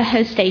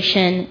Arapahoe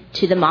station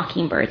to the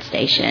Mockingbird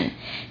station.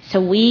 So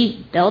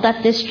we built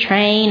up this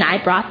train.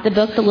 I brought the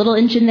book, The Little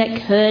Engine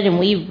That Could, and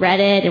we read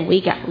it, and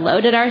we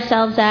loaded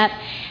ourselves up.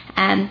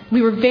 And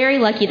we were very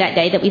lucky that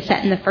day that we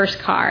sat in the first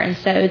car. And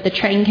so the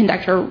train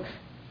conductor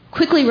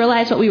quickly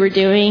realized what we were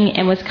doing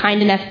and was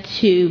kind enough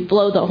to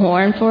blow the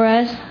horn for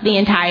us the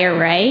entire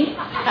way.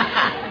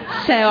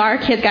 So our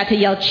kids got to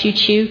yell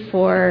choo-choo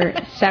for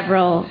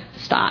several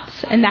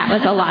stops, and that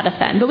was a lot of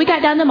fun. But we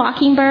got down to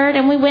Mockingbird,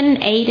 and we went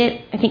and ate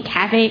at, I think,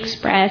 Cafe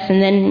Express,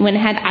 and then went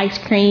and had ice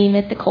cream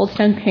at the Cold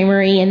Stone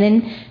Creamery, and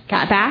then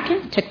got back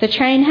and took the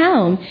train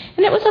home.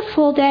 And it was a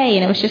full day,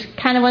 and it was just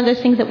kind of one of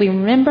those things that we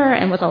remember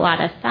and was a lot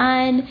of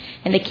fun.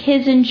 And the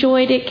kids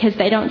enjoyed it because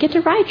they don't get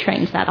to ride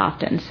trains that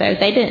often, so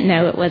they didn't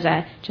know it was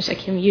just a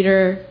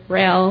commuter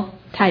rail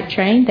type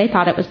train. They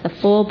thought it was the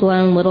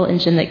full-blown Little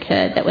Engine That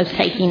Could that was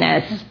taking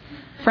us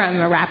from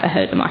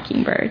Arapahoe to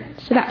Mockingbird.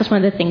 So that was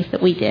one of the things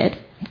that we did.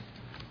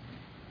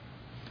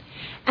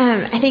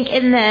 I think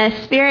in the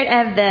spirit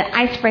of the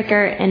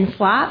icebreaker and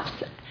flops,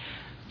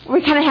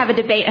 we kind of have a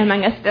debate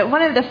among us, but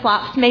one of the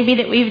flops maybe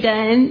that we've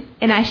done,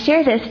 and I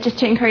share this just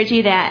to encourage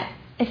you that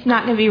it's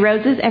not going to be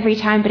roses every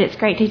time, but it's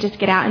great to just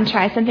get out and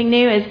try something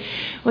new, is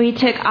we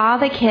took all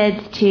the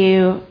kids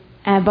to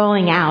a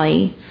bowling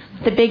alley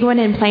the big one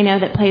in Plano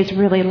that plays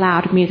really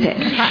loud music.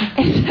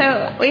 And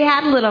so we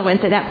had little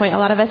ones at that point. A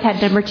lot of us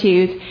had number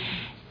 2s.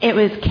 It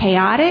was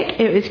chaotic.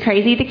 It was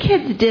crazy. The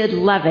kids did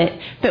love it,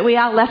 but we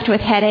all left with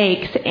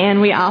headaches,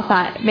 and we all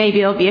thought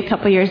maybe it'll be a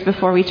couple years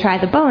before we try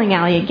the bowling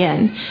alley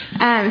again.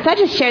 So I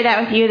just share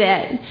that with you,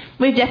 that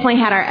we've definitely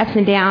had our ups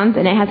and downs,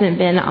 and it hasn't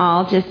been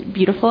all just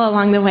beautiful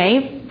along the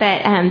way,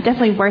 but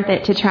definitely worth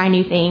it to try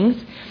new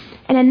things.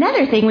 And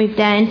another thing we've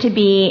done to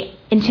be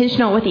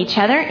intentional with each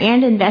other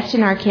and invest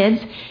in our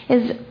kids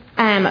is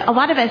a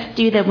lot of us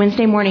do the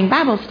Wednesday morning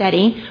Bible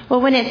study.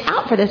 Well, when it's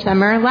out for the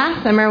summer,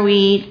 last summer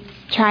we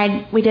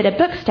did a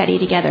book study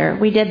together.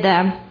 We did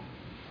the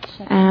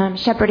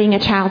Shepherding a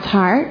Child's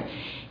Heart,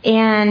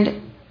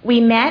 and we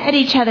met at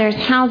each other's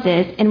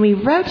houses, and we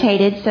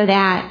rotated so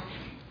that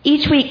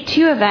each week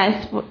 2 of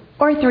us,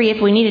 or 3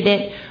 if we needed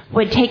it,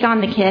 would take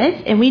on the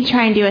kids, and we'd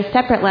try and do a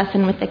separate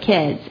lesson with the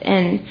kids.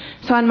 And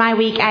so on my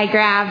week, I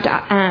grabbed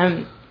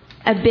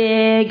a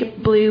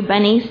big blue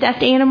bunny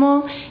stuffed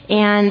animal,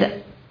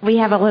 and we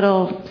have a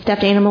little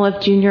stuffed animal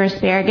of junior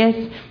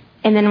asparagus,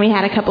 and then we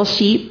had a couple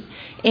sheep.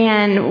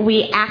 And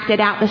we acted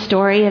out the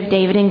story of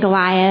David and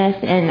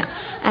Goliath,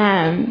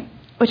 and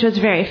which was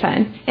very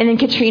fun. And then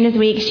Katrina's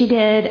week, she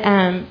did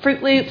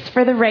Fruit Loops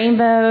for the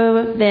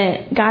rainbow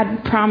that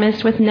God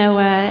promised with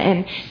Noah.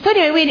 And so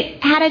anyway, we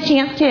had a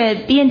chance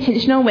to be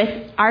intentional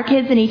with our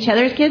kids and each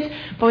other's kids,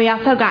 but we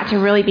also got to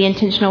really be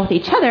intentional with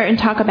each other and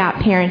talk about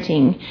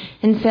parenting.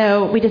 And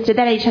so we just did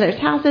that at each other's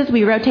houses.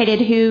 We rotated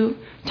who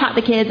taught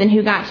the kids and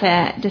who got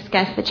to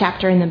discuss the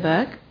chapter in the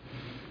book.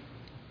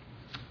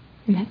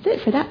 And that's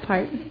it for that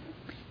part.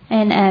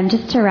 And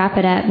just to wrap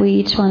it up, we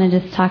each want to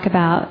just talk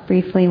about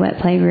briefly what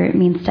playgroup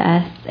means to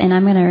us. And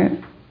I'm going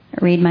to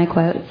read my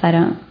quote so I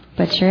don't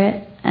butcher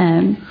it.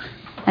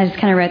 I just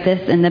kind of wrote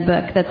this in the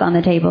book that's on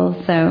the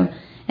table, so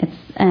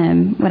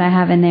it's what I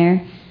have in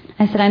there.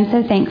 I said, I'm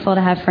so thankful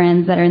to have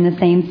friends that are in the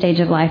same stage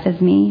of life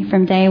as me.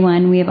 From day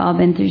one, we have all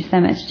been through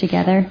so much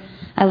together.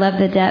 I love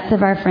the depth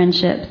of our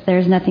friendships.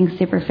 There's nothing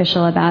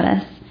superficial about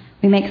us.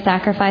 We make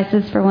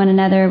sacrifices for one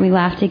another, we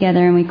laugh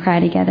together, and we cry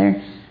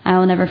together. I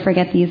will never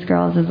forget these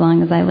girls as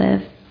long as I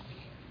live.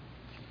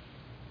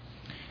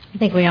 I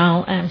think we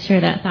all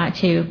share that thought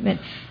too.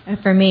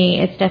 But for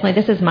me, it's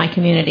definitely, this is my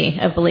community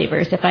of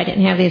believers. If I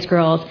didn't have these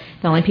girls,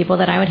 the only people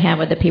that I would have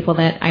would the people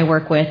that I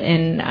work with,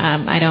 and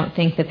I don't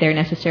think that they're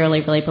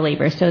necessarily really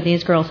believers. So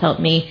these girls help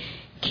me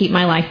keep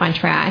my life on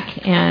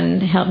track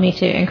and help me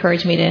to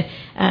encourage me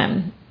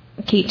to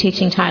keep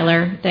teaching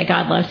Tyler that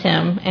God loves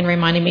him and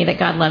reminding me that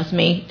God loves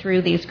me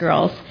through these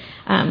girls.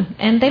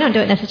 And they don't do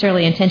it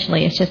necessarily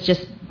intentionally. It's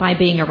just by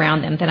being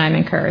around them that I'm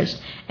encouraged.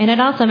 And it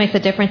also makes a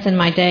difference in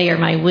my day or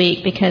my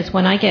week, because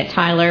when I get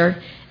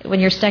Tyler, when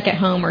you're stuck at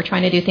home or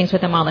trying to do things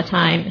with them all the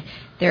time,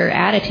 their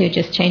attitude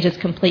just changes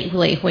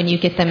completely when you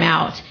get them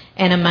out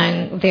and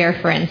among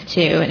their friends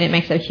too, and it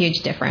makes a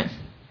huge difference.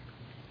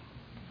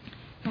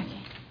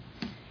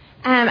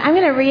 I'm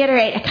going to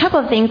reiterate a couple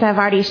of things I've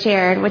already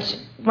shared, which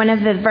one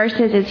of the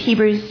verses is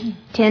Hebrews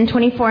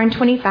 10:24 and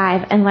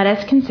 25, and let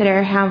us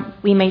consider how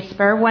we may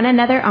spur one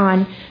another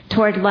on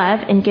toward love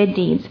and good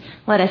deeds.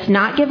 Let us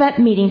not give up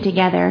meeting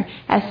together,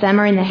 as some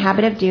are in the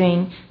habit of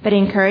doing, but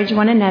encourage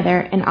one another,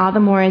 and all the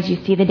more as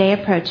you see the day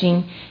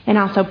approaching. And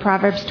also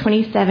Proverbs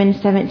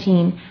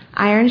 27:17,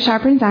 iron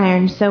sharpens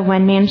iron, so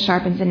one man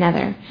sharpens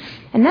another.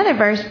 Another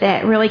verse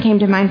that really came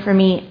to mind for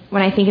me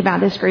when I think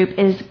about this group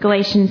is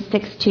Galatians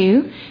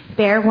 6:2,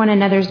 bear one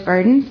another's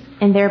burdens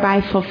and thereby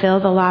fulfill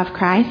the law of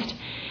Christ.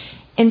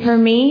 And for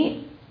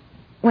me,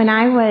 when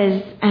I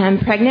was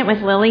pregnant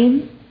with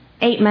Lily,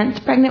 8 months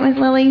pregnant with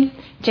Lily,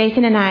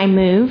 Jason and I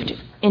moved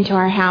into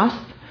our house,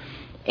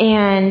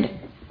 and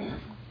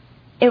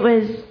it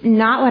was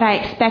not what I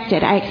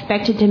expected. I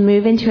expected to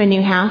move into a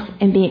new house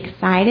and be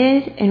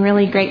excited and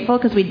really grateful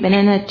because we'd been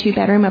in a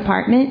 2-bedroom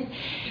apartment.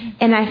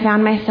 And I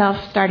found myself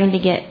starting to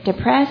get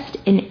depressed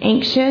and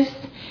anxious.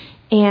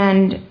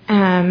 And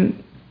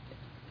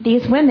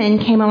these women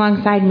came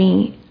alongside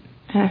me.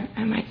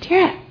 I might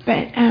tear up,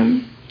 but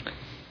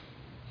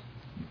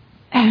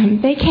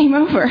they came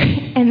over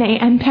and they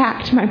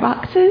unpacked my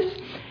boxes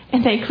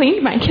and they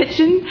cleaned my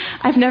kitchen.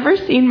 I've never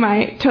seen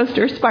my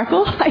toaster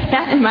sparkle like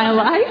that in my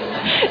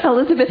life.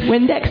 Elizabeth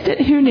Windexed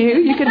it. Who knew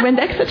you could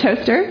Windex a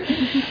toaster?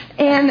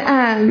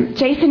 And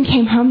Jason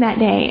came home that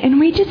day, and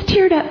we just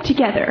teared up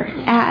together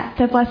at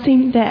the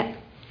blessing that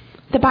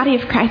the body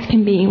of Christ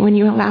can be when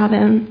you allow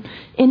them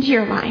into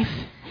your life.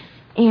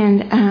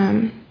 And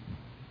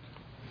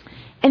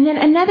then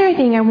another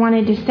thing I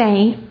wanted to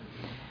say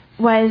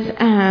was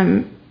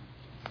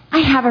I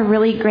have a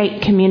really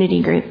great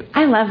community group.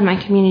 I love my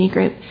community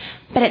group.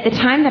 But at the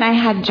time that I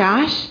had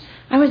Josh,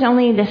 I was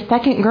only the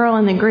second girl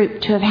in the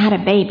group to have had a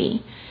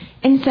baby.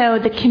 And so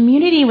the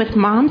community with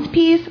mom's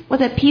piece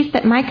was a piece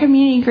that my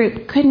community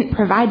group couldn't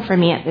provide for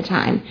me at the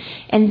time.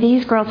 And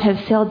these girls have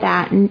filled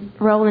that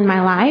role in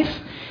my life.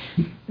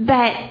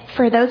 But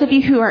for those of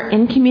you who are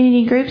in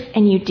community groups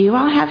and you do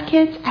all have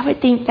kids, I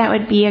would think that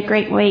would be a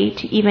great way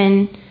to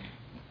even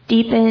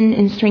deepen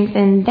and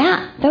strengthen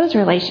those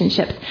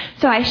relationships.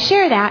 So I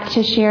share that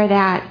to share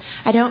that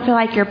I don't feel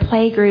like your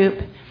play group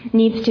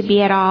needs to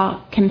be at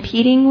all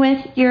competing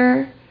with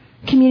your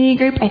community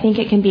group. I think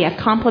it can be a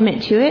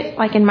complement to it,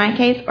 like in my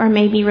case, or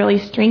maybe really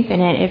strengthen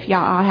it if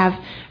y'all all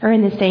are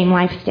in the same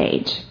life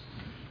stage.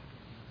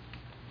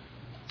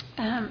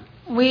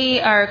 We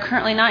are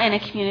currently not in a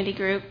community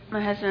group,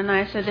 my husband and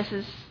I, so this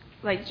is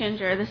like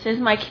Ginger. This is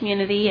my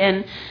community,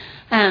 and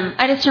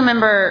I just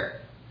remember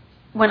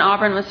when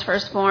Auburn was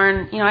first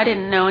born, I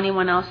didn't know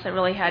anyone else that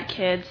really had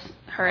kids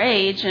her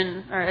age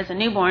or as a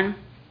newborn,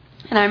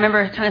 and I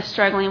remember kind of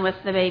struggling with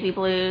the baby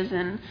blues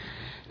and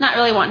not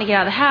really wanting to get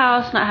out of the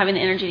house, not having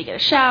the energy to get a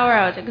shower.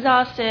 I was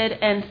exhausted,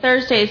 and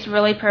Thursdays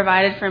really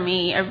provided for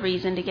me a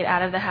reason to get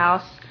out of the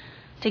house,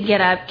 to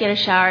get up, get a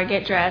shower,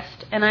 get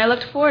dressed. And I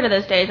looked forward to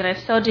those days, and I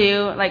still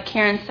do. Like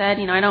Karen said,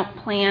 I don't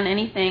plan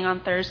anything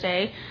on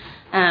Thursday.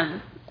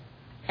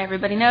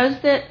 Everybody knows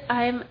that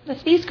I'm the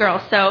Spees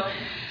girl. So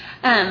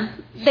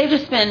they've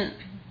just been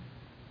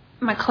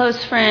my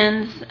close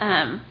friends.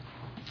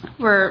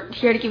 We're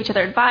here to give each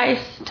other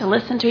advice, to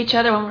listen to each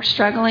other when we're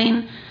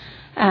struggling.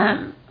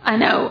 I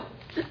know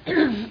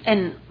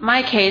in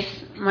my case,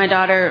 my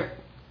daughter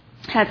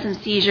had some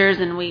seizures,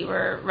 and we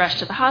were rushed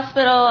to the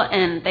hospital,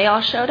 and they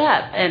all showed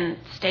up and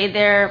stayed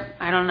there,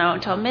 I don't know,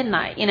 until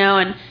midnight,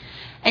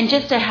 and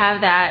just to have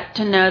that,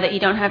 to know that you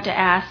don't have to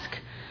ask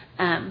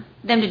them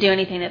to do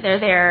anything, that they're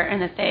there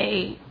and that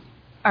they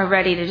are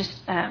ready to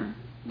just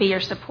be your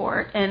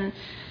support. And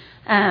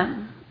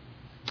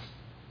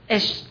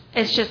it's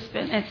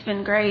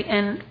been great.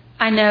 And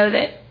I know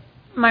that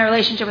my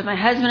relationship with my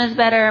husband is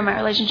better. My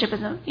relationship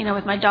with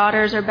my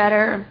daughters are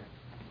better.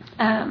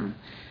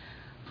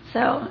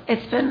 So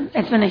it's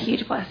been a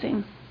huge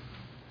blessing.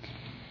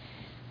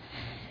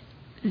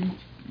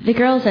 The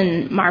girls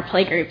in our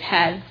playgroup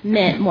have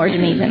meant more to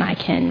me than I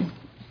can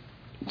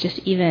just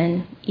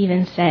even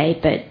say.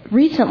 But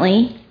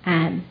recently,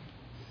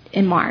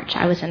 in March,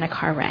 I was in a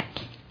car wreck,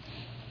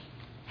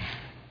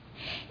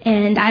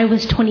 and I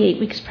was 28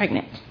 weeks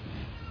pregnant,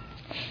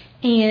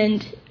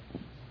 and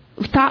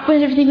thought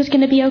everything was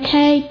going to be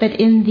okay. But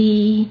in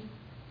the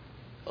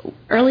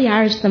early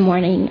hours of the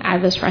morning, I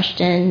was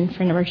rushed in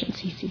for an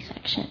emergency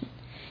C-section,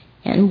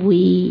 and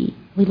we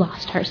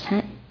lost our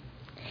son.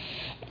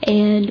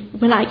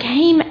 And when I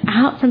came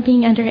out from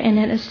being under an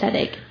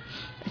anesthetic,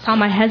 I saw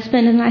my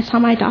husband and I saw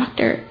my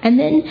doctor. And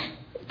then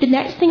the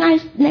next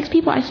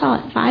people I saw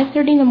at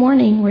 5:30 in the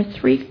morning were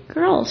 3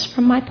 girls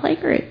from my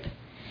playgroup.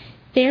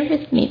 There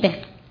with me.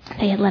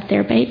 They had left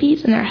their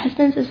babies and their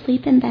husbands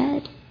asleep in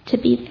bed to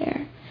be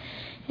there.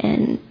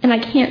 And I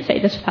can't say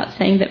this without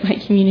saying that my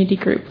community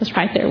group was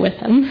right there with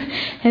them.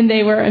 And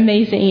they were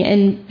amazing.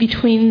 And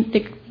between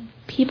the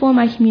people in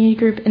my community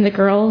group and the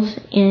girls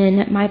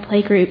in my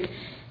playgroup,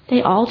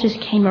 they all just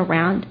came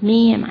around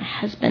me and my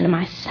husband and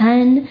my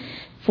son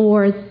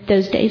for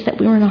those days that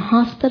we were in a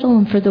hospital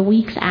and for the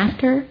weeks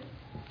after.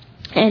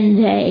 And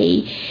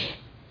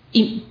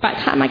by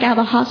the time I got out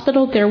of the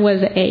hospital, there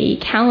was a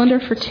calendar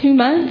for 2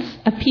 months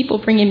of people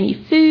bringing me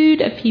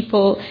food, of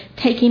people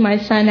taking my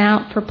son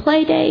out for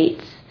play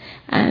dates.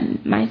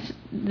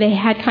 They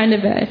had kind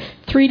of a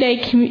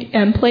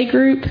 3-day play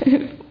group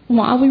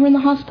while we were in the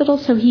hospital,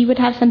 so he would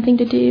have something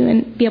to do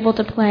and be able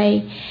to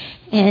play.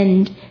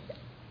 And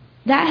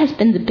that has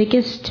been the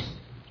biggest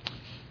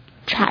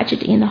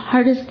tragedy and the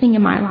hardest thing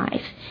in my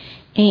life.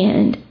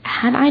 And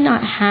had I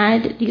not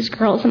had these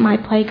girls in my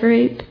play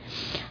group,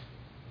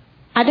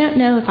 I don't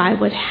know if I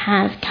would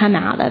have come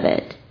out of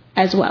it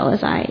as well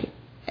as I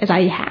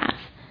have.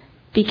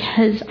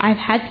 Because I've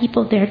had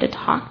people there to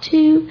talk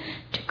to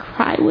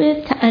cry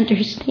with, to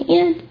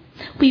understand.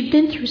 We've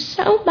been through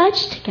so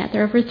much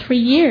together over 3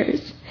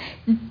 years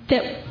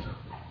that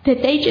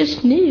they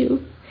just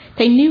knew.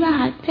 They knew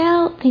how I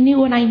felt. They knew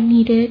what I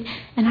needed.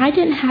 And I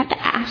didn't have to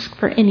ask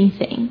for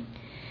anything.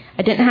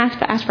 I didn't have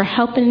to ask for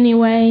help in any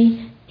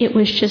way. It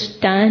was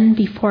just done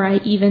before I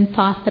even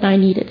thought that I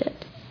needed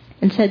it.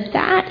 And so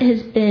that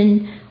has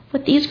been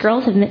what these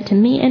girls have meant to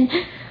me. And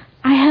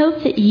I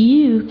hope that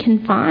you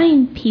can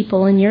find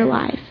people in your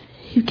life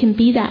who can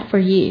be that for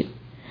you,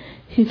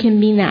 who can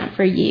mean that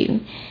for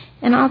you.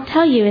 And I'll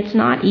tell you, it's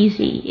not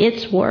easy.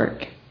 It's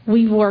work.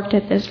 We've worked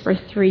at this for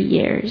 3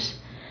 years.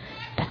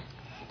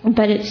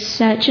 But it's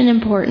such an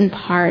important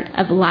part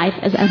of life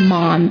as a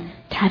mom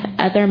to have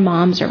other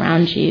moms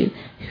around you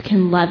who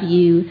can love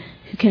you,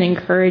 who can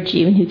encourage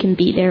you, and who can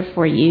be there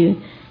for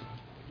you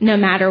no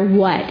matter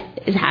what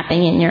is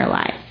happening in your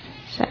life.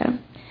 So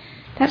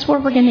that's where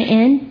we're going to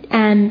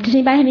end. Does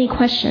anybody have any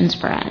questions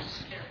for us?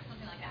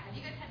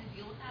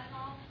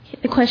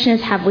 The question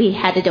is, have we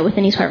had to deal with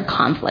any sort of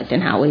conflict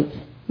and how we've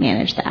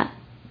managed that?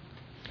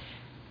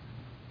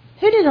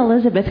 Who did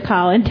Elizabeth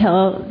call and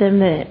tell them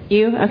that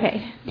you?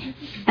 Okay.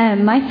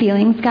 My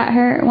feelings got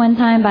hurt one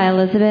time by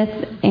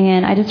Elizabeth,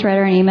 and I just wrote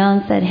her an email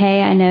and said,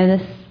 hey, I know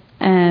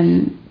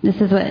this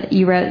is what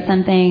you wrote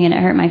something and it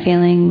hurt my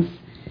feelings.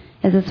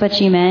 Is this what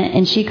you meant?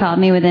 And she called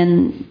me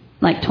within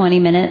like 20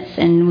 minutes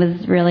and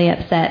was really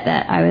upset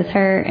that I was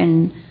hurt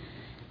and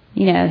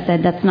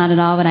said that's not at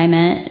all what I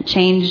meant.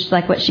 Changed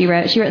like what she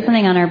wrote. She wrote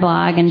something on her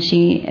blog, and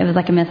it was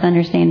like a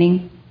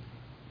misunderstanding.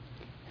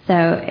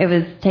 So it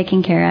was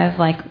taken care of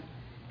like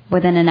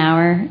within an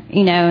hour,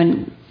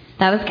 and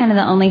that was kind of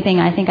the only thing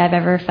I think I've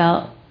ever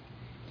felt.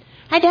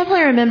 I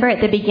definitely remember at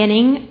the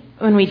beginning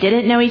when we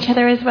didn't know each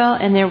other as well,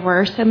 and there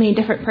were so many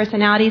different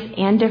personalities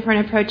and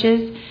different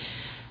approaches.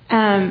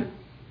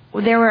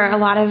 There were a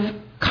lot of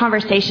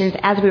conversations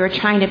as we were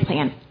trying to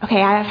plan.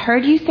 Okay, I've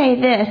heard you say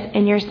this,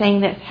 and you're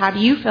saying this. How do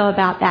you feel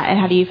about that, and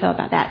how do you feel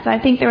about that? So I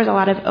think there was a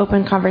lot of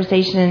open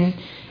conversation,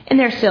 and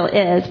there still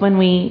is when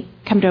we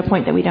come to a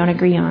point that we don't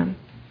agree on.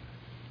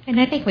 And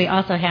I think we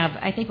all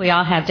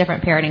have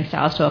different parenting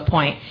styles to a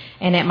point,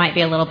 and it might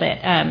be a little bit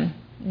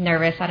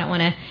nervous. I don't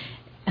want to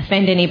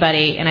offend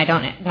anybody, and I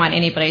don't want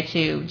anybody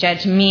to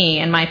judge me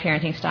and my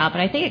parenting style,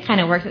 but I think it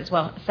kind of works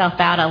itself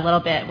out a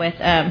little bit with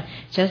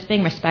just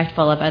being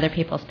respectful of other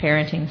people's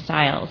parenting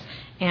styles,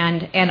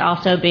 and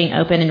also being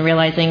open and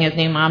realizing as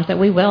new moms that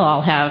we will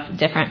all have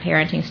different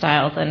parenting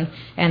styles,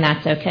 and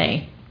that's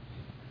okay.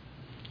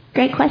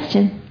 Great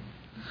question.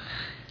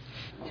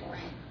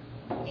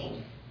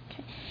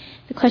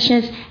 The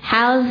question is,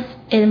 how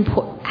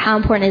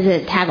important is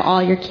it to have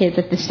all your kids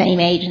at the same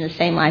age and the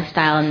same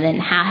lifestyle, and then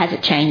how has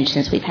it changed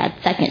since we've had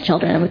second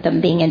children with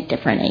them being at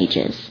different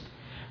ages?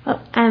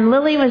 Well,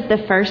 Lily was the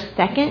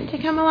second to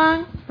come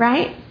along,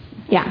 right?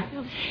 Yeah.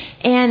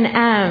 And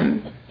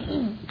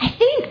I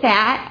think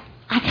that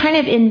I kind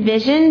of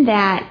envision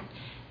that,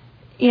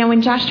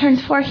 when Josh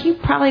turns 4, he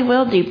probably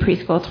will do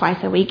preschool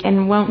twice a week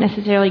and won't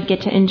necessarily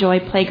get to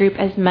enjoy playgroup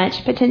as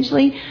much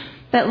potentially.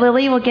 But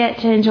Lily will get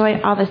to enjoy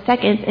all the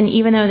seconds, and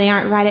even though they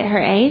aren't right at her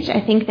age,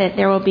 I think that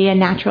there will be a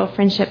natural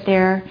friendship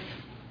there.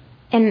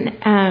 And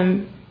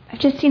I've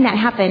just seen that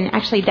happen.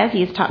 Actually,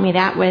 Desi has taught me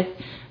that with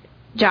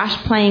Josh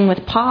playing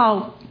with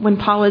Paul when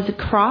Paul was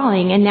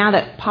crawling, and now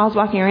that Paul's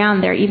walking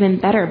around, they're even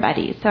better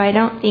buddies. So I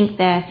don't think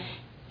the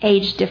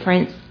age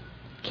difference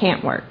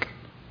can't work.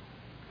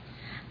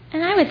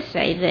 And I would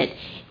say that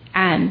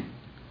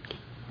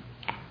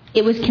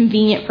it was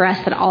convenient for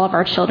us that all of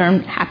our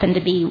children happened to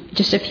be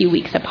just a few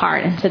weeks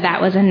apart, and so that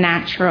was a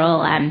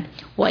natural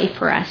way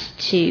for us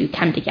to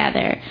come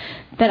together.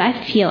 But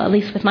I feel, at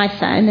least with my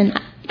son, and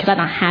because I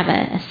don't have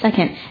a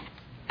second,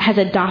 has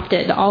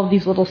adopted all of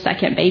these little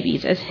second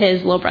babies as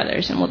his little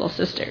brothers and little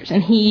sisters,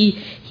 and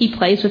he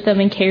plays with them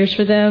and cares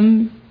for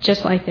them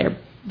just like their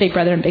big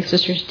brother and big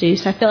sisters do.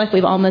 So I feel like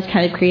we've almost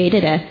kind of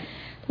created a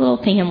little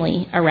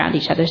family around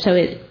each other.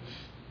 So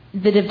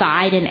the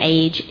divide in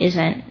age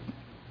isn't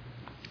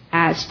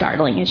as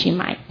startling as you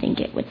might think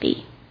it would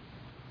be.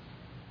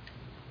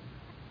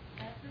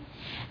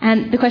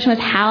 And the question was,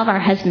 how have our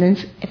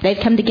husbands, if they've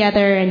come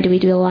together, and do we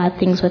do a lot of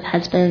things with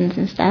husbands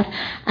and stuff?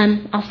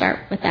 I'll start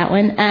with that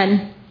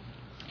one.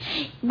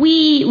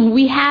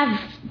 We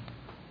have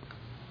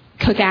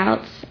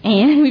cookouts,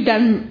 and we've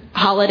done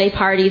holiday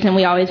parties, and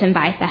we always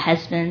invite the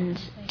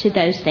husbands to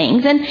those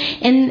things. And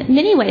in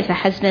many ways, the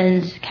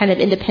husbands kind of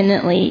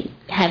independently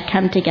have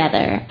come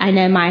together. I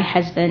know my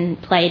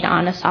husband played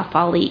on a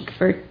softball league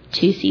for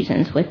 2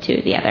 seasons with 2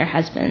 of the other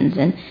husbands,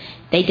 and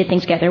they did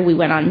things together. We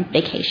went on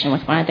vacation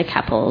with one of the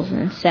couples,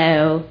 and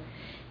so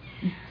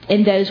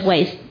in those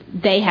ways,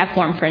 they have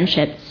formed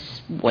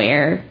friendships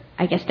where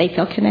I guess they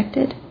feel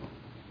connected.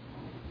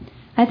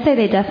 I'd say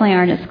they definitely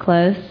aren't as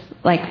close.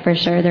 Like, for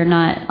sure, they're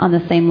not on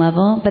the same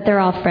level, but they're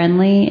all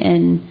friendly,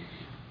 and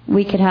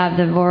we could have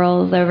the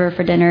Vorals over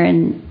for dinner,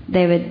 and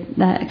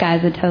the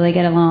guys would totally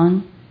get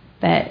along.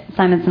 But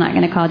Simon's not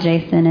going to call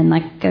Jason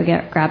and go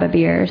grab a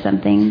beer or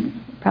something,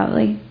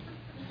 probably.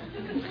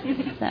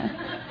 So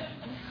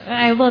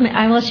I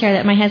will share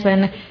that my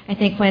husband, I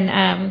think when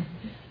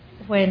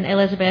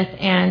Elizabeth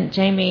and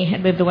Jamie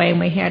had moved away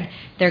and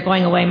they're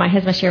going away, my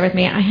husband shared with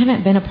me, I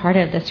haven't been a part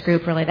of this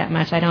group really that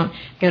much. I don't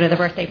go to the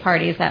birthday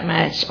parties that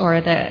much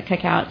or the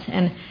cookouts,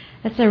 and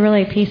that's a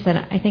really piece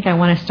that I think I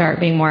want to start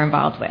being more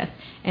involved with.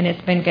 And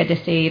it's been good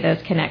to see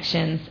those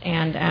connections,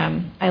 and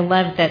I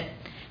love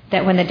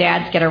that when the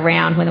dads get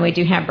around, when we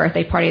do have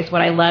birthday parties,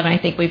 what I love, and I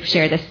think we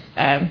share this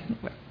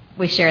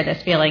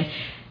feeling,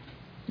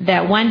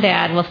 that one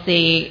dad will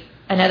see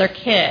another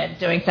kid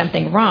doing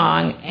something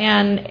wrong,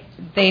 and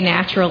they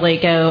naturally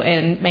go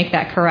and make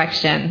that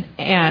correction,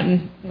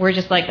 and we're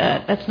just like,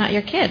 that's not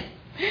your kid.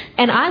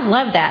 And I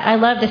love that. I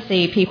love to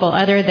see people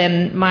other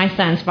than my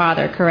son's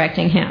father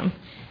correcting him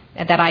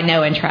that I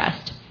know and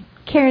trust.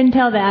 Karen,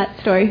 tell that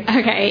story.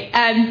 Okay.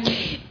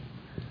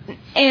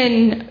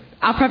 And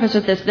I'll preface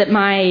with this, that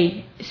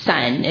my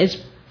son is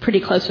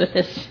pretty close with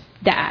this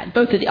dad.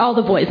 All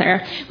the boys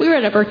are. We were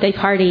at a birthday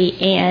party,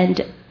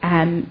 and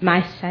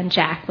my son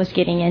Jack was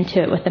getting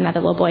into it with another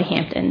little boy,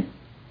 Hampton.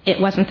 It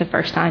wasn't the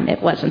first time,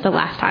 it wasn't the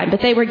last time,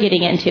 but they were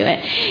getting into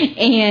it.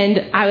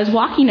 And I was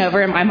walking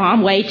over, and my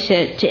mom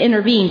waited to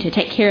intervene to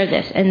take care of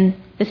this. And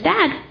this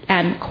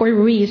dad, Corey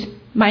Ruiz,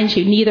 mind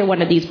you, neither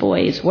one of these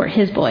boys were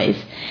his boys,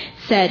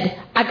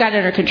 said, "I've got it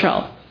under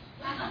control."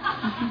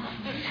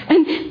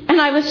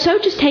 And I was so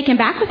just taken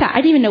back with that. I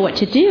didn't even know what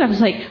to do. I was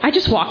like, I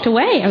just walked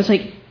away. I was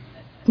like,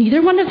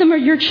 neither one of them are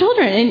your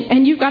children,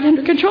 and you've got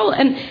under control.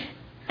 And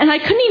I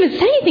couldn't even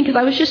say anything because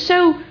I was just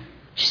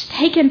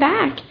taken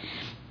back.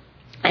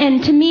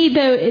 And to me,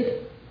 though,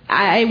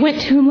 I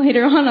went to him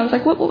later on. I was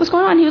like, what was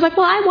going on? He was like,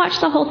 well, I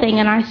watched the whole thing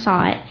and I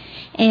saw it.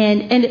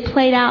 And it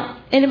played out,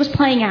 and it was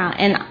playing out.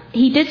 And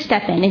he did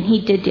step in and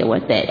he did deal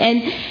with it.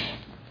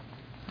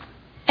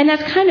 And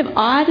that's kind of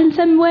odd in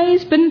some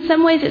ways, but in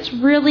some ways it's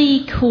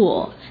really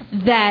cool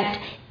that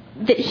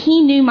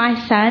he knew my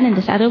son and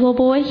this other little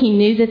boy. He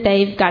knew that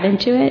they got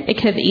into it. It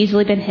could have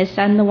easily been his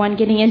son, the one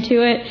getting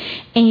into it.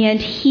 And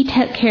he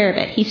took care of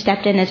it. He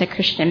stepped in as a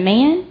Christian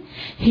man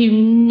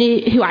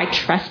who I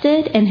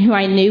trusted and who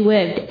I knew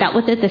would have dealt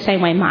with it the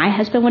same way my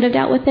husband would have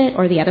dealt with it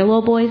or the other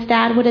little boy's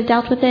dad would have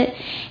dealt with it,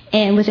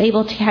 and was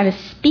able to kind of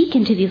speak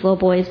into these little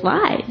boys'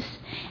 lives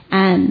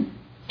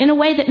in a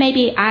way that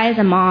maybe I as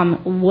a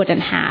mom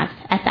wouldn't have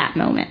at that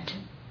moment.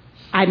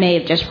 I may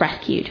have just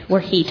rescued where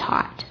he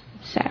taught.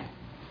 So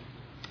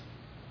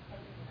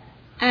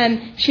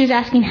she was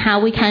asking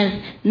how we kind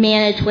of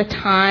manage with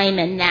time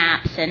and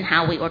naps and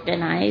how we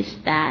organize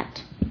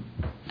that.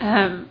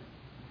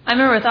 I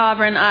remember with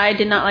Auburn, I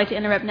did not like to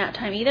interrupt nap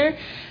time either.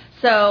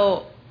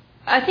 So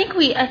I think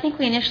we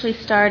initially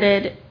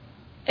started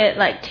at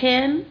like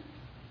 10,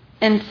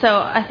 and so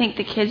I think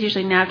the kids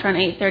usually napped around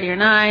 8:30 or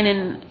 9,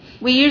 and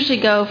we usually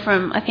go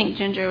from, I think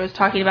Ginger was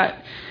talking about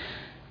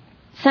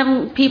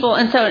some people,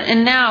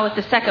 and now with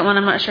the second one,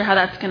 I'm not sure how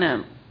that's going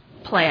to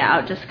play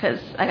out just because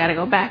I got to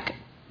go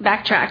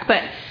backtrack.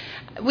 But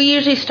we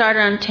usually start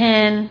around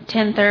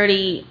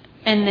 10:30,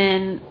 and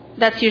then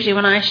that's usually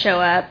when I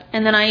show up.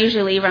 And then I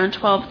usually leave around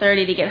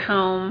 12:30 to get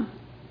home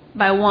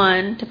by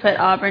 1 to put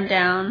Auburn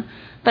down.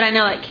 But I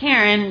know like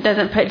Karen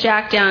doesn't put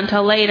Jack down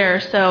until later,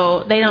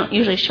 so they don't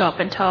usually show up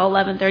until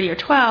 11:30 or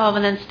 12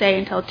 and then stay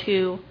until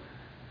 2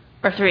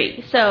 or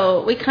 3.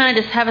 So we kind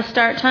of just have a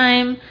start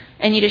time,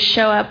 and you just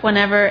show up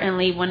whenever and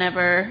leave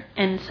whenever.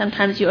 And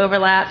sometimes you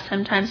overlap.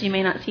 Sometimes you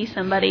may not see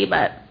somebody,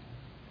 but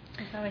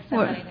there's always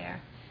somebody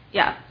there.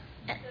 Yeah.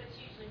 So it's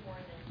usually more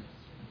than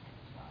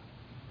just 12.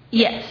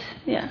 Yes.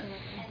 Yeah.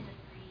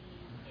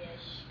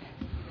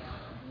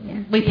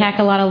 Yeah. We pack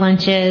a lot of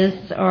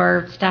lunches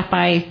or stop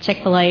by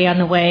Chick-fil-A on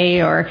the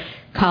way or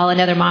call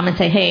another mom and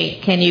say, hey,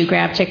 can you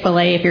grab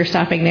Chick-fil-A if you're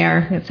stopping there?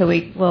 And so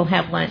we will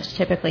have lunch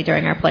typically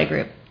during our play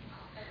group.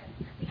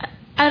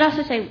 I would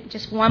also say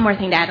just one more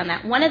thing to add on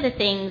that. One of the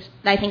things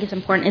that I think is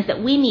important is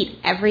that we meet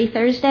every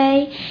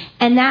Thursday,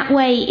 and that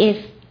way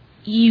if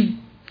you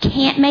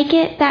can't make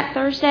it that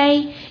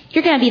Thursday,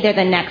 you're going to be there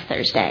the next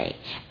Thursday.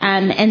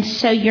 And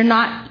so you're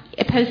not,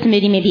 opposed to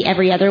meeting maybe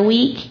every other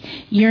week,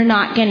 you're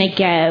not going to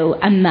go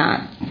a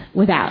month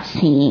without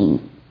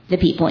seeing the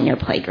people in your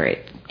play group.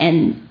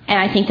 And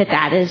I think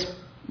that is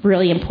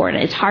really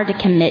important. It's hard to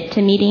commit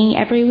to meeting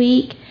every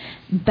week,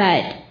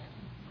 but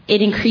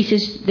it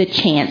increases the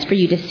chance for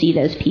you to see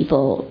those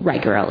people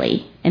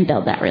regularly and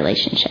build that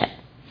relationship.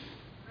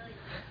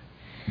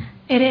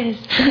 It is.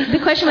 The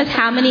question was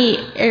how many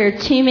are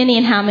too many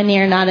and how many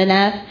are not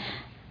enough?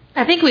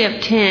 I think we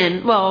have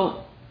 10.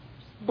 Well,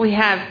 we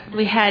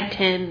had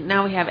 10.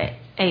 Now we have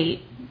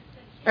 8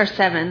 or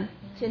 7.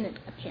 It's in a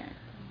parent.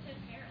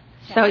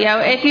 So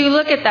yeah, if you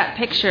look at that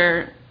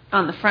picture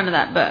on the front of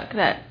that book,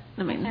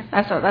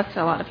 that's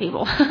a lot of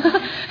people.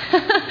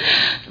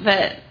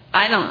 But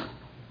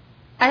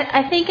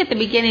I think at the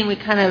beginning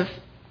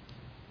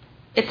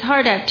it's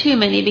hard to have too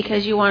many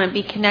because you want to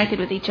be connected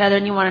with each other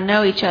and you want to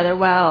know each other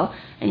well,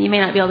 and you may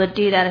not be able to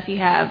do that if you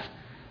have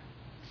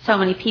so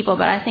many people,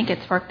 but I think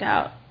it's worked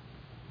out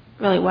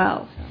really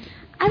well. So.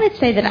 I would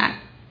say that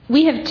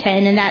we have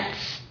 10, and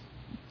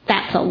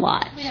that's a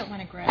lot. We don't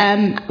want to grow.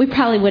 We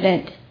probably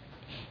wouldn't.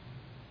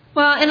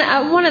 Well,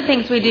 and one of the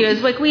things we do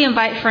is we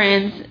invite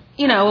friends.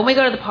 When we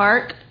go to the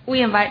park,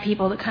 we invite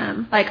people to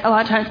come. Like a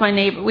lot of times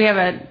we have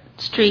a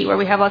street where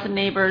we have lots of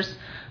neighbors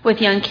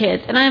with young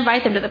kids, and I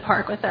invite them to the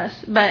park with us.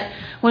 But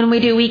when we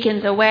do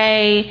weekends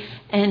away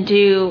and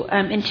do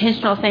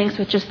intentional things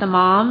with just the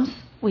moms,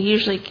 we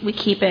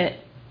keep it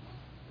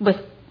with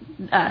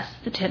us,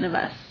 the 10 of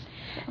us.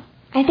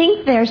 I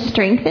think there's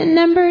strength in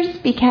numbers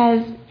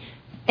because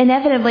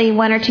inevitably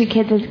 1 or 2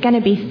 kids is going to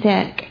be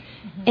sick.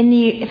 And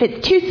if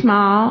it's too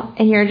small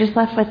and you're just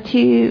left with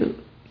two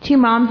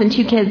moms and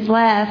 2 kids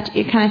left,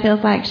 it kind of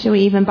feels like, should we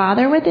even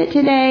bother with it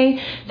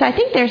today? So I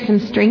think there's some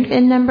strength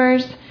in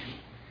numbers,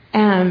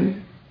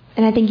 and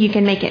I think you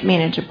can make it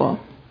manageable.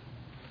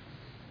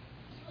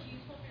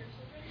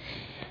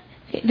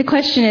 The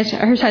question is,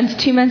 her son's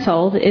 2 months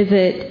old. Is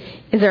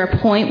there a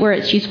point where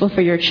it's useful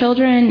for your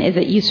children? Is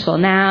it useful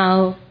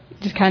now?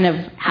 Just kind of,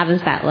 how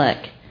does that look?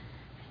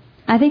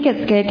 I think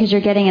it's good because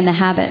you're getting in the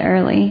habit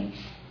early.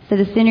 So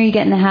the sooner you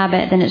get in the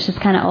habit, then it's just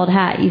kind of old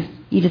hat.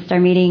 You just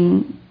start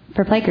meeting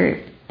for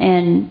playgroup,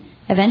 and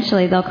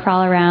eventually they'll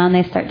crawl around.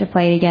 They start to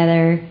play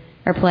together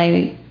or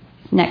play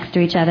next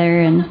to each other,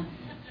 and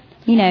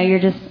you're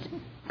just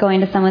going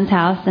to someone's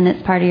house, and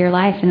it's part of your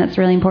life, and it's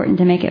really important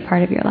to make it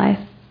part of your life.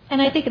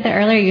 And I think the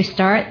earlier you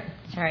start,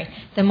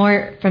 the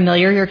more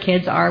familiar your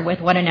kids are with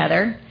one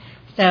another.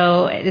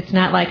 So it's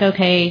not like,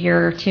 okay,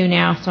 you're 2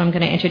 now, so I'm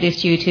going to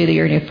introduce you to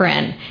your new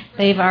friend.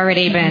 They've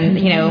already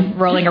been,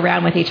 rolling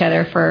around with each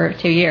other for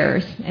 2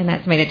 years, and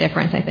that's made a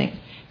difference, I think.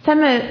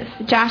 Some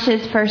of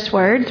Josh's first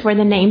words were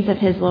the names of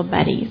his little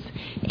buddies.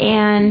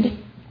 And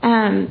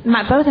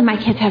both of my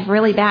kids have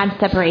really bad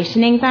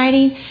separation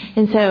anxiety.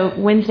 And so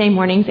Wednesday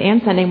mornings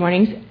and Sunday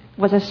mornings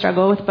was a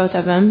struggle with both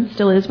of them,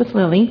 still is with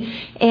Lily.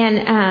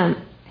 And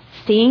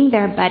seeing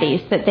their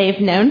buddies that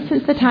they've known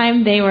since the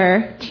time they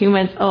were 2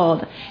 months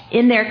old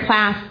in their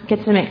class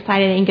gets them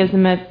excited and gives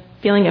them a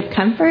feeling of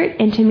comfort.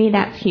 And to me,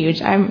 that's huge.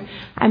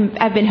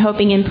 I've been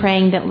hoping and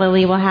praying that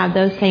Lily will have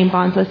those same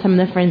bonds with some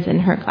of the friends in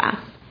her class.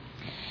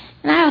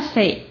 And I also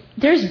say,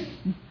 there's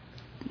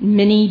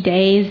many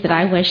days that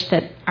I wish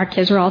that our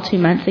kids were all 2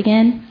 months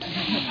again,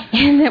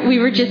 and that we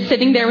were just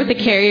sitting there with the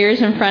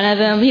carriers in front of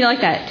them,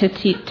 like that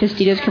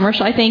Tostitos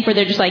commercial, I think, where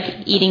they're just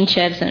like eating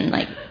chips and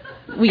like,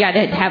 we got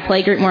to have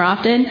playgroup more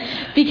often,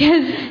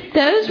 because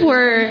those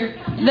were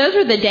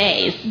the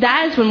days.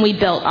 That is when we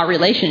built our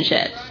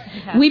relationships.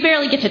 We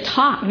barely get to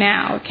talk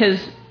now because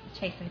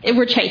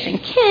we're chasing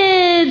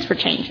kids, we're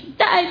changing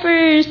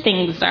diapers,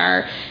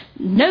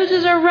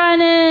 noses are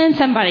running,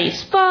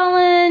 somebody's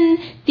fallen.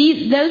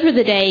 Those were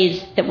the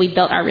days that we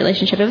built our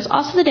relationship. It was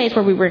also the days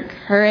where we were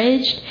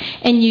encouraged,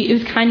 and it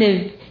was kind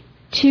of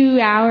 2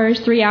 hours,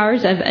 3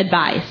 hours of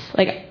advice.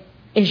 Like,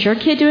 is your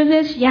kid doing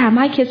this? Yeah,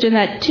 my kid's doing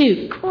that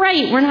too.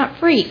 Great, we're not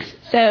freaks.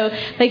 So,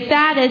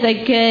 that is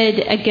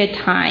a good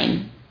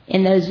time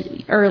in those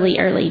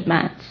early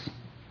months.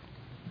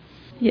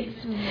 Yes.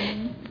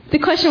 The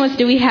question was,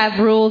 do we have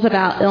rules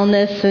about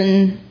illness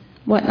and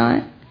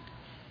whatnot?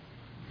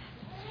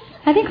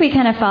 I think we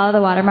kind of follow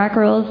the Watermark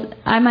rules.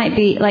 I might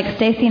be,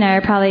 Stacy and I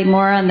are probably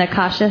more on the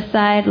cautious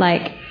side.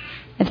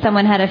 If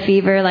someone had a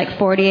fever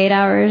 48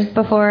 hours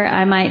before,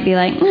 I might be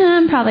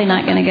I'm probably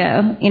not going to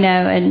go,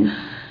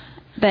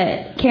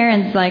 but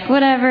Karen's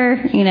whatever,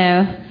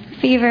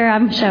 fever,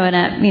 I'm showing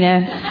up,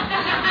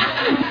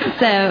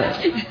 So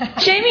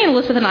Jamie and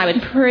Elizabeth and I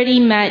would pretty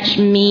much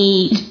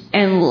meet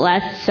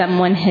unless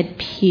someone had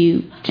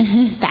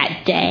puked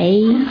that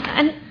day.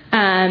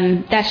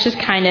 That's just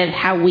kind of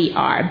how we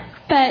are.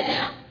 But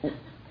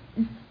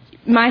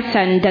my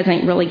son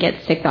doesn't really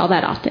get sick all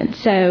that often.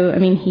 So,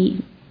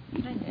 he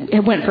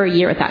went for a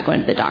year without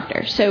going to the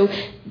doctor. So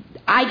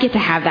I get to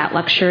have that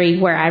luxury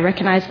where I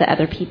recognize that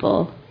other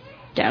people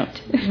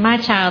don't. My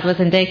child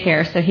was in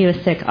daycare, so he was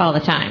sick all the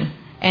time.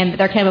 And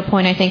there came a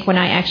point, I think, when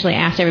I actually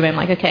asked everybody,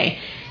 I'm okay,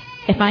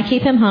 if I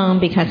keep him home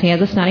because he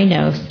has a snotty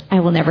nose,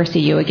 I will never see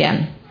you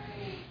again.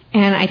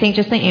 And I think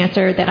just the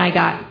answer that I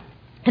got,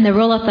 and the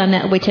rule of thumb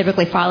that we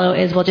typically follow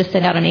is we'll just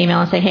send out an email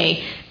and say,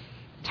 hey,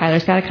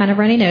 Tyler's got a kind of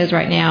runny nose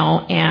right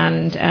now,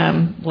 and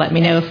let me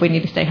know if we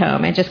need to stay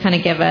home, and just kind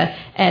of give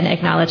an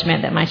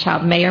acknowledgement that my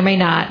child may or may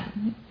not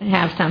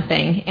have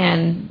something,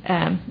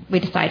 and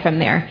we decide from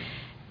there.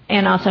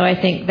 And also I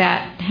think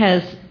that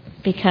has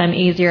become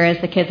easier as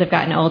the kids have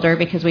gotten older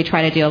because we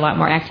try to do a lot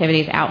more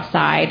activities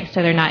outside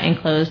so they're not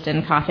enclosed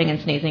and coughing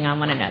and sneezing on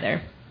one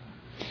another.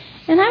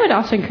 And I would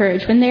also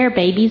encourage, when they're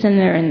babies and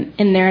they're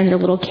in their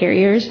little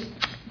carriers,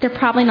 they're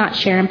probably not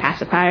sharing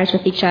pacifiers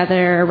with each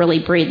other or really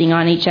breathing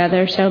on each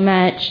other so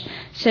much.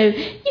 So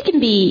you can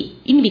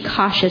be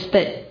cautious,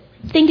 but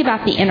think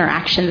about the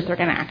interaction that they're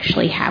going to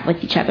actually have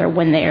with each other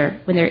when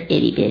they're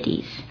itty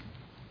bitties.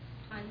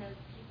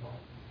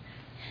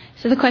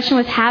 So the question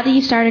was, how do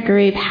you start a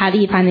group? How do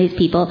you find these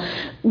people?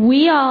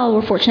 We all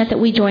were fortunate that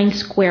we joined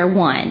Square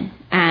One,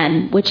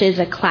 which is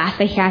a class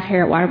they have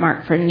here at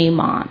Watermark for new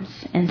moms.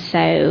 And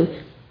so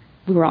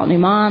we were all new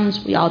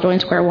moms. We all joined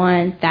Square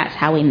One. That's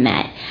how we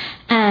met.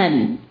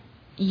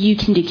 You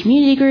can do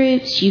community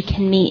groups. You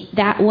can meet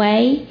that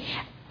way.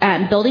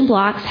 Building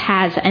Blocks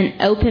has an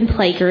open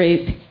play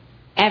group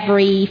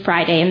every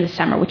Friday in the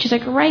summer, which is a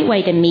great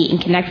way to meet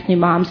and connect with new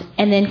moms.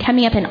 And then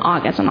coming up in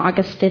August, on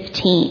August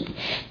 15th,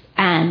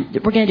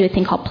 we're going to do a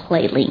thing called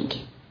PlayLink.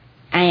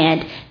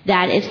 And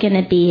that is going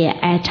to be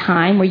a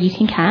time where you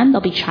can come.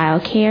 There'll be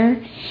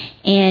childcare.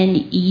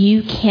 And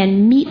you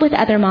can meet with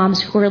other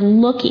moms who are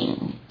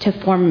looking to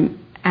form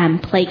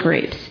play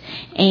groups.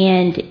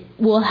 And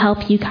we'll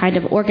help you kind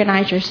of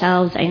organize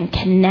yourselves and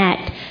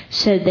connect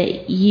so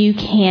that you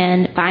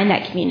can find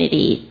that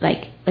community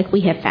like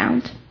we have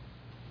found.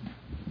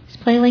 Is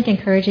PlayLink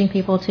encouraging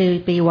people to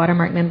be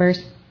Watermark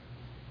members?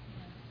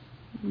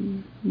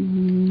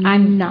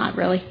 I'm not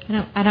really.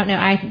 I don't know.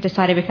 I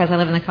decided because I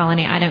live in the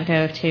colony, I don't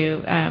go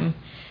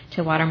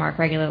to Watermark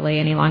regularly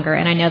any longer.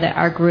 And I know that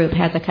our group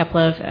has a couple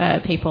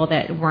of people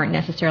that weren't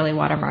necessarily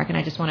Watermark, and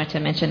I just wanted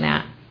to mention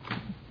that.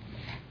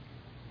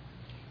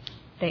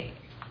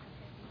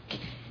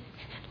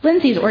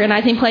 Lindsay's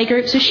organizing play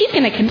groups, so she's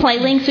going to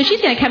PlayLink, so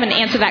she's going to come and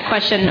answer that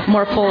question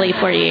more fully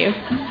for you.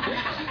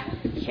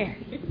 Sure.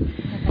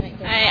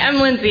 Hi, I'm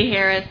Lindsay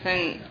Harris,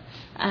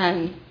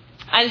 and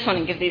I just want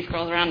to give these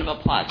girls a round of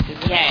applause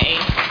because yay,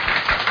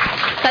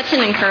 such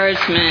an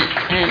encouragement,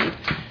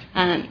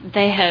 and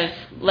they have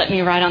let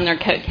me ride on their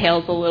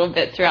coattails a little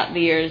bit throughout the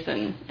years,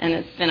 and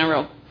it's been a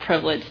real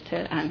privilege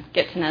to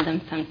get to know them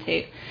some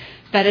too.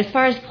 But as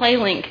far as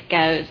PlayLink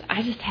goes,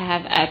 I just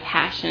have a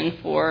passion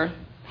for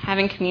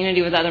having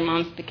community with other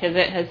moms because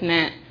it has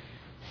meant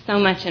so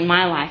much in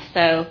my life.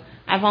 So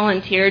I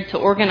volunteered to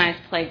organize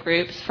play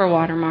groups for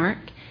Watermark.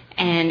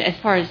 And as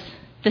far as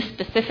the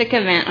specific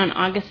event on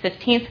August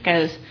 15th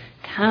goes,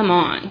 come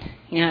on.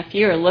 If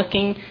you are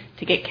looking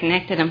to get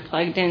connected and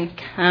plugged in,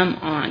 come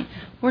on.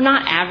 We're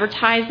not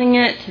advertising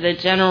it to the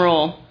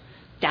general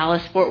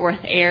Dallas-Fort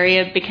Worth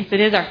area because it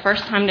is our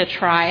first time to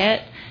try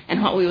it.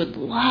 And what we would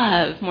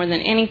love more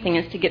than anything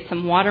is to get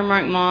some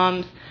Watermark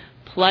moms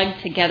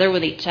plugged together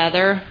with each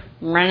other,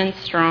 running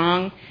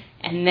strong.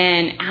 And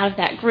then out of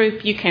that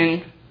group, you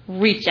can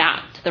reach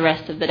out to the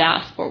rest of the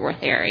Dallas-Fort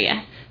Worth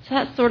area. So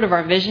that's sort of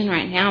our vision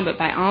right now. But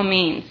by all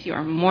means, you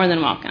are more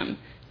than welcome.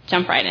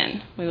 Jump right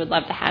in. We would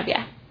love to have you.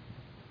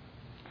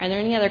 Are there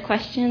any other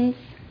questions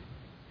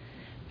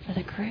for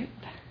the group?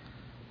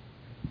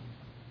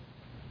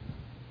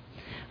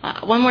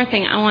 One more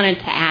thing I wanted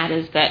to add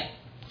is that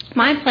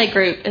my play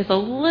group is a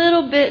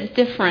little bit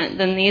different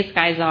than these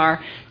guys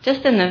are,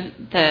 just in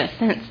the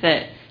sense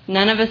that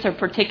none of us are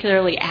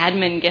particularly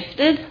admin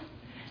gifted,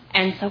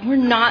 and so we're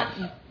not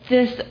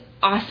this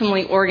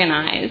awesomely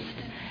organized.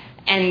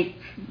 And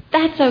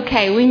that's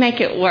okay. We make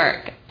it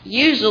work.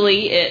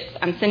 Usually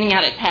I'm sending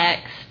out a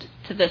text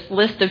to this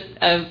list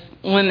of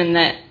women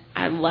that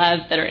I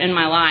love that are in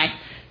my life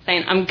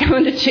saying, I'm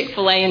going to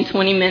Chick-fil-A in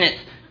 20 minutes.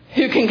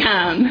 Who can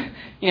come?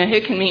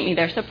 Who can meet me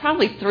there? So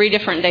probably 3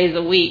 different days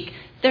a week,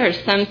 there is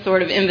some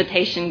sort of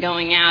invitation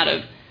going out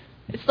of,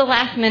 it's the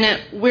last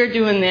minute, we're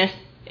doing this.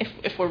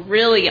 If we're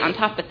really on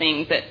top of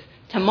things, that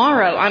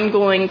tomorrow I'm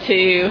going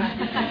to,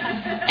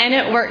 and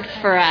it works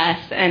for us,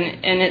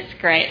 and it's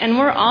great. And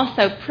we're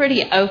also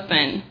pretty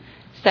open.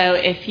 So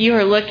if you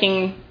are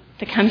looking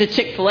to come to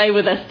Chick-fil-A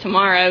with us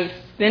tomorrow,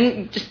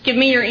 then just give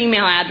me your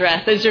email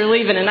address as you're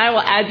leaving, and I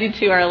will add you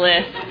to our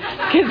list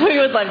because we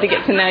would love to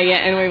get to know you,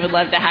 and we would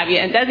love to have you.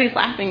 And Desi's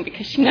laughing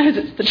because she knows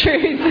it's the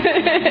truth.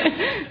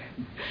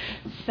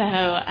 So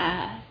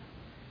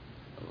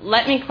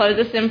let me close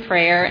us in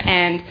prayer,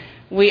 and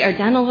we are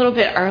done a little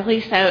bit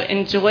early, so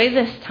enjoy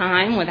this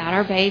time without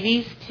our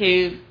babies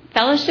to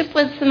fellowship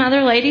with some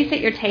other ladies at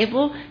your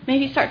table,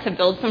 maybe start to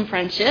build some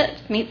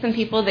friendships, meet some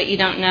people that you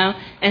don't know,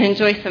 and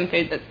enjoy some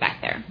food that's back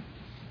there.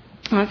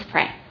 Let's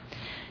pray.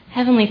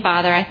 Heavenly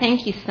Father, I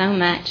thank you so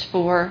much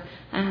for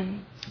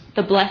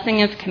the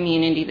blessing of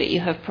community that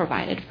you have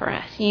provided for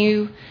us.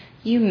 You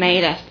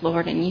made us,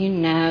 Lord, and you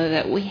know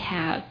that we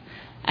have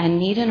a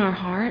need in our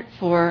heart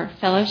for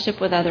fellowship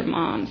with other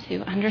moms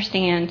who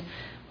understand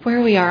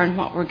where we are and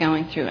what we're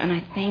going through. And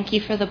I thank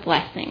you for the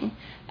blessing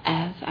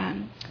of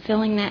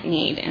filling that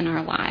need in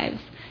our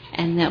lives,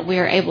 and that we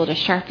are able to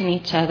sharpen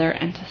each other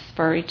and to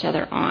spur each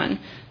other on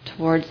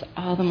towards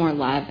all the more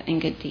love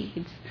and good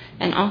deeds,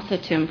 and also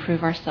to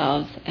improve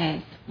ourselves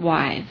as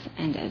wives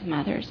and as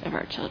mothers of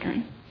our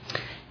children.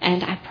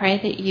 And I pray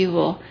that you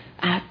will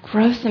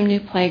grow some new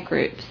play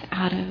groups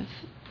out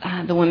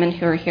of the women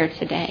who are here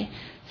today,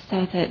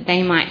 so that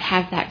they might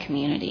have that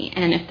community.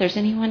 And if there's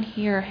anyone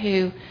here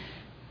who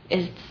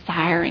is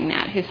desiring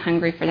that, who's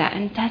hungry for that,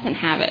 and doesn't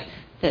have it,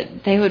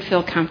 that they would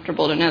feel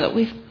comfortable to know that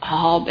we've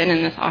all been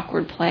in this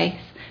awkward place,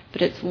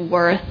 but it's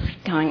worth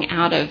going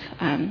out of,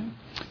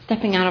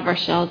 stepping out of our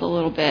shells a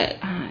little bit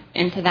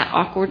into that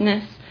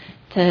awkwardness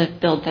to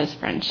build those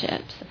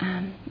friendships,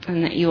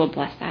 and that you will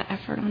bless that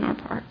effort on our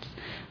parts.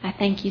 I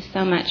thank you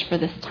so much for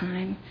this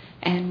time,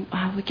 and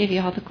we give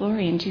you all the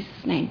glory in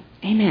Jesus' name.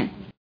 Amen.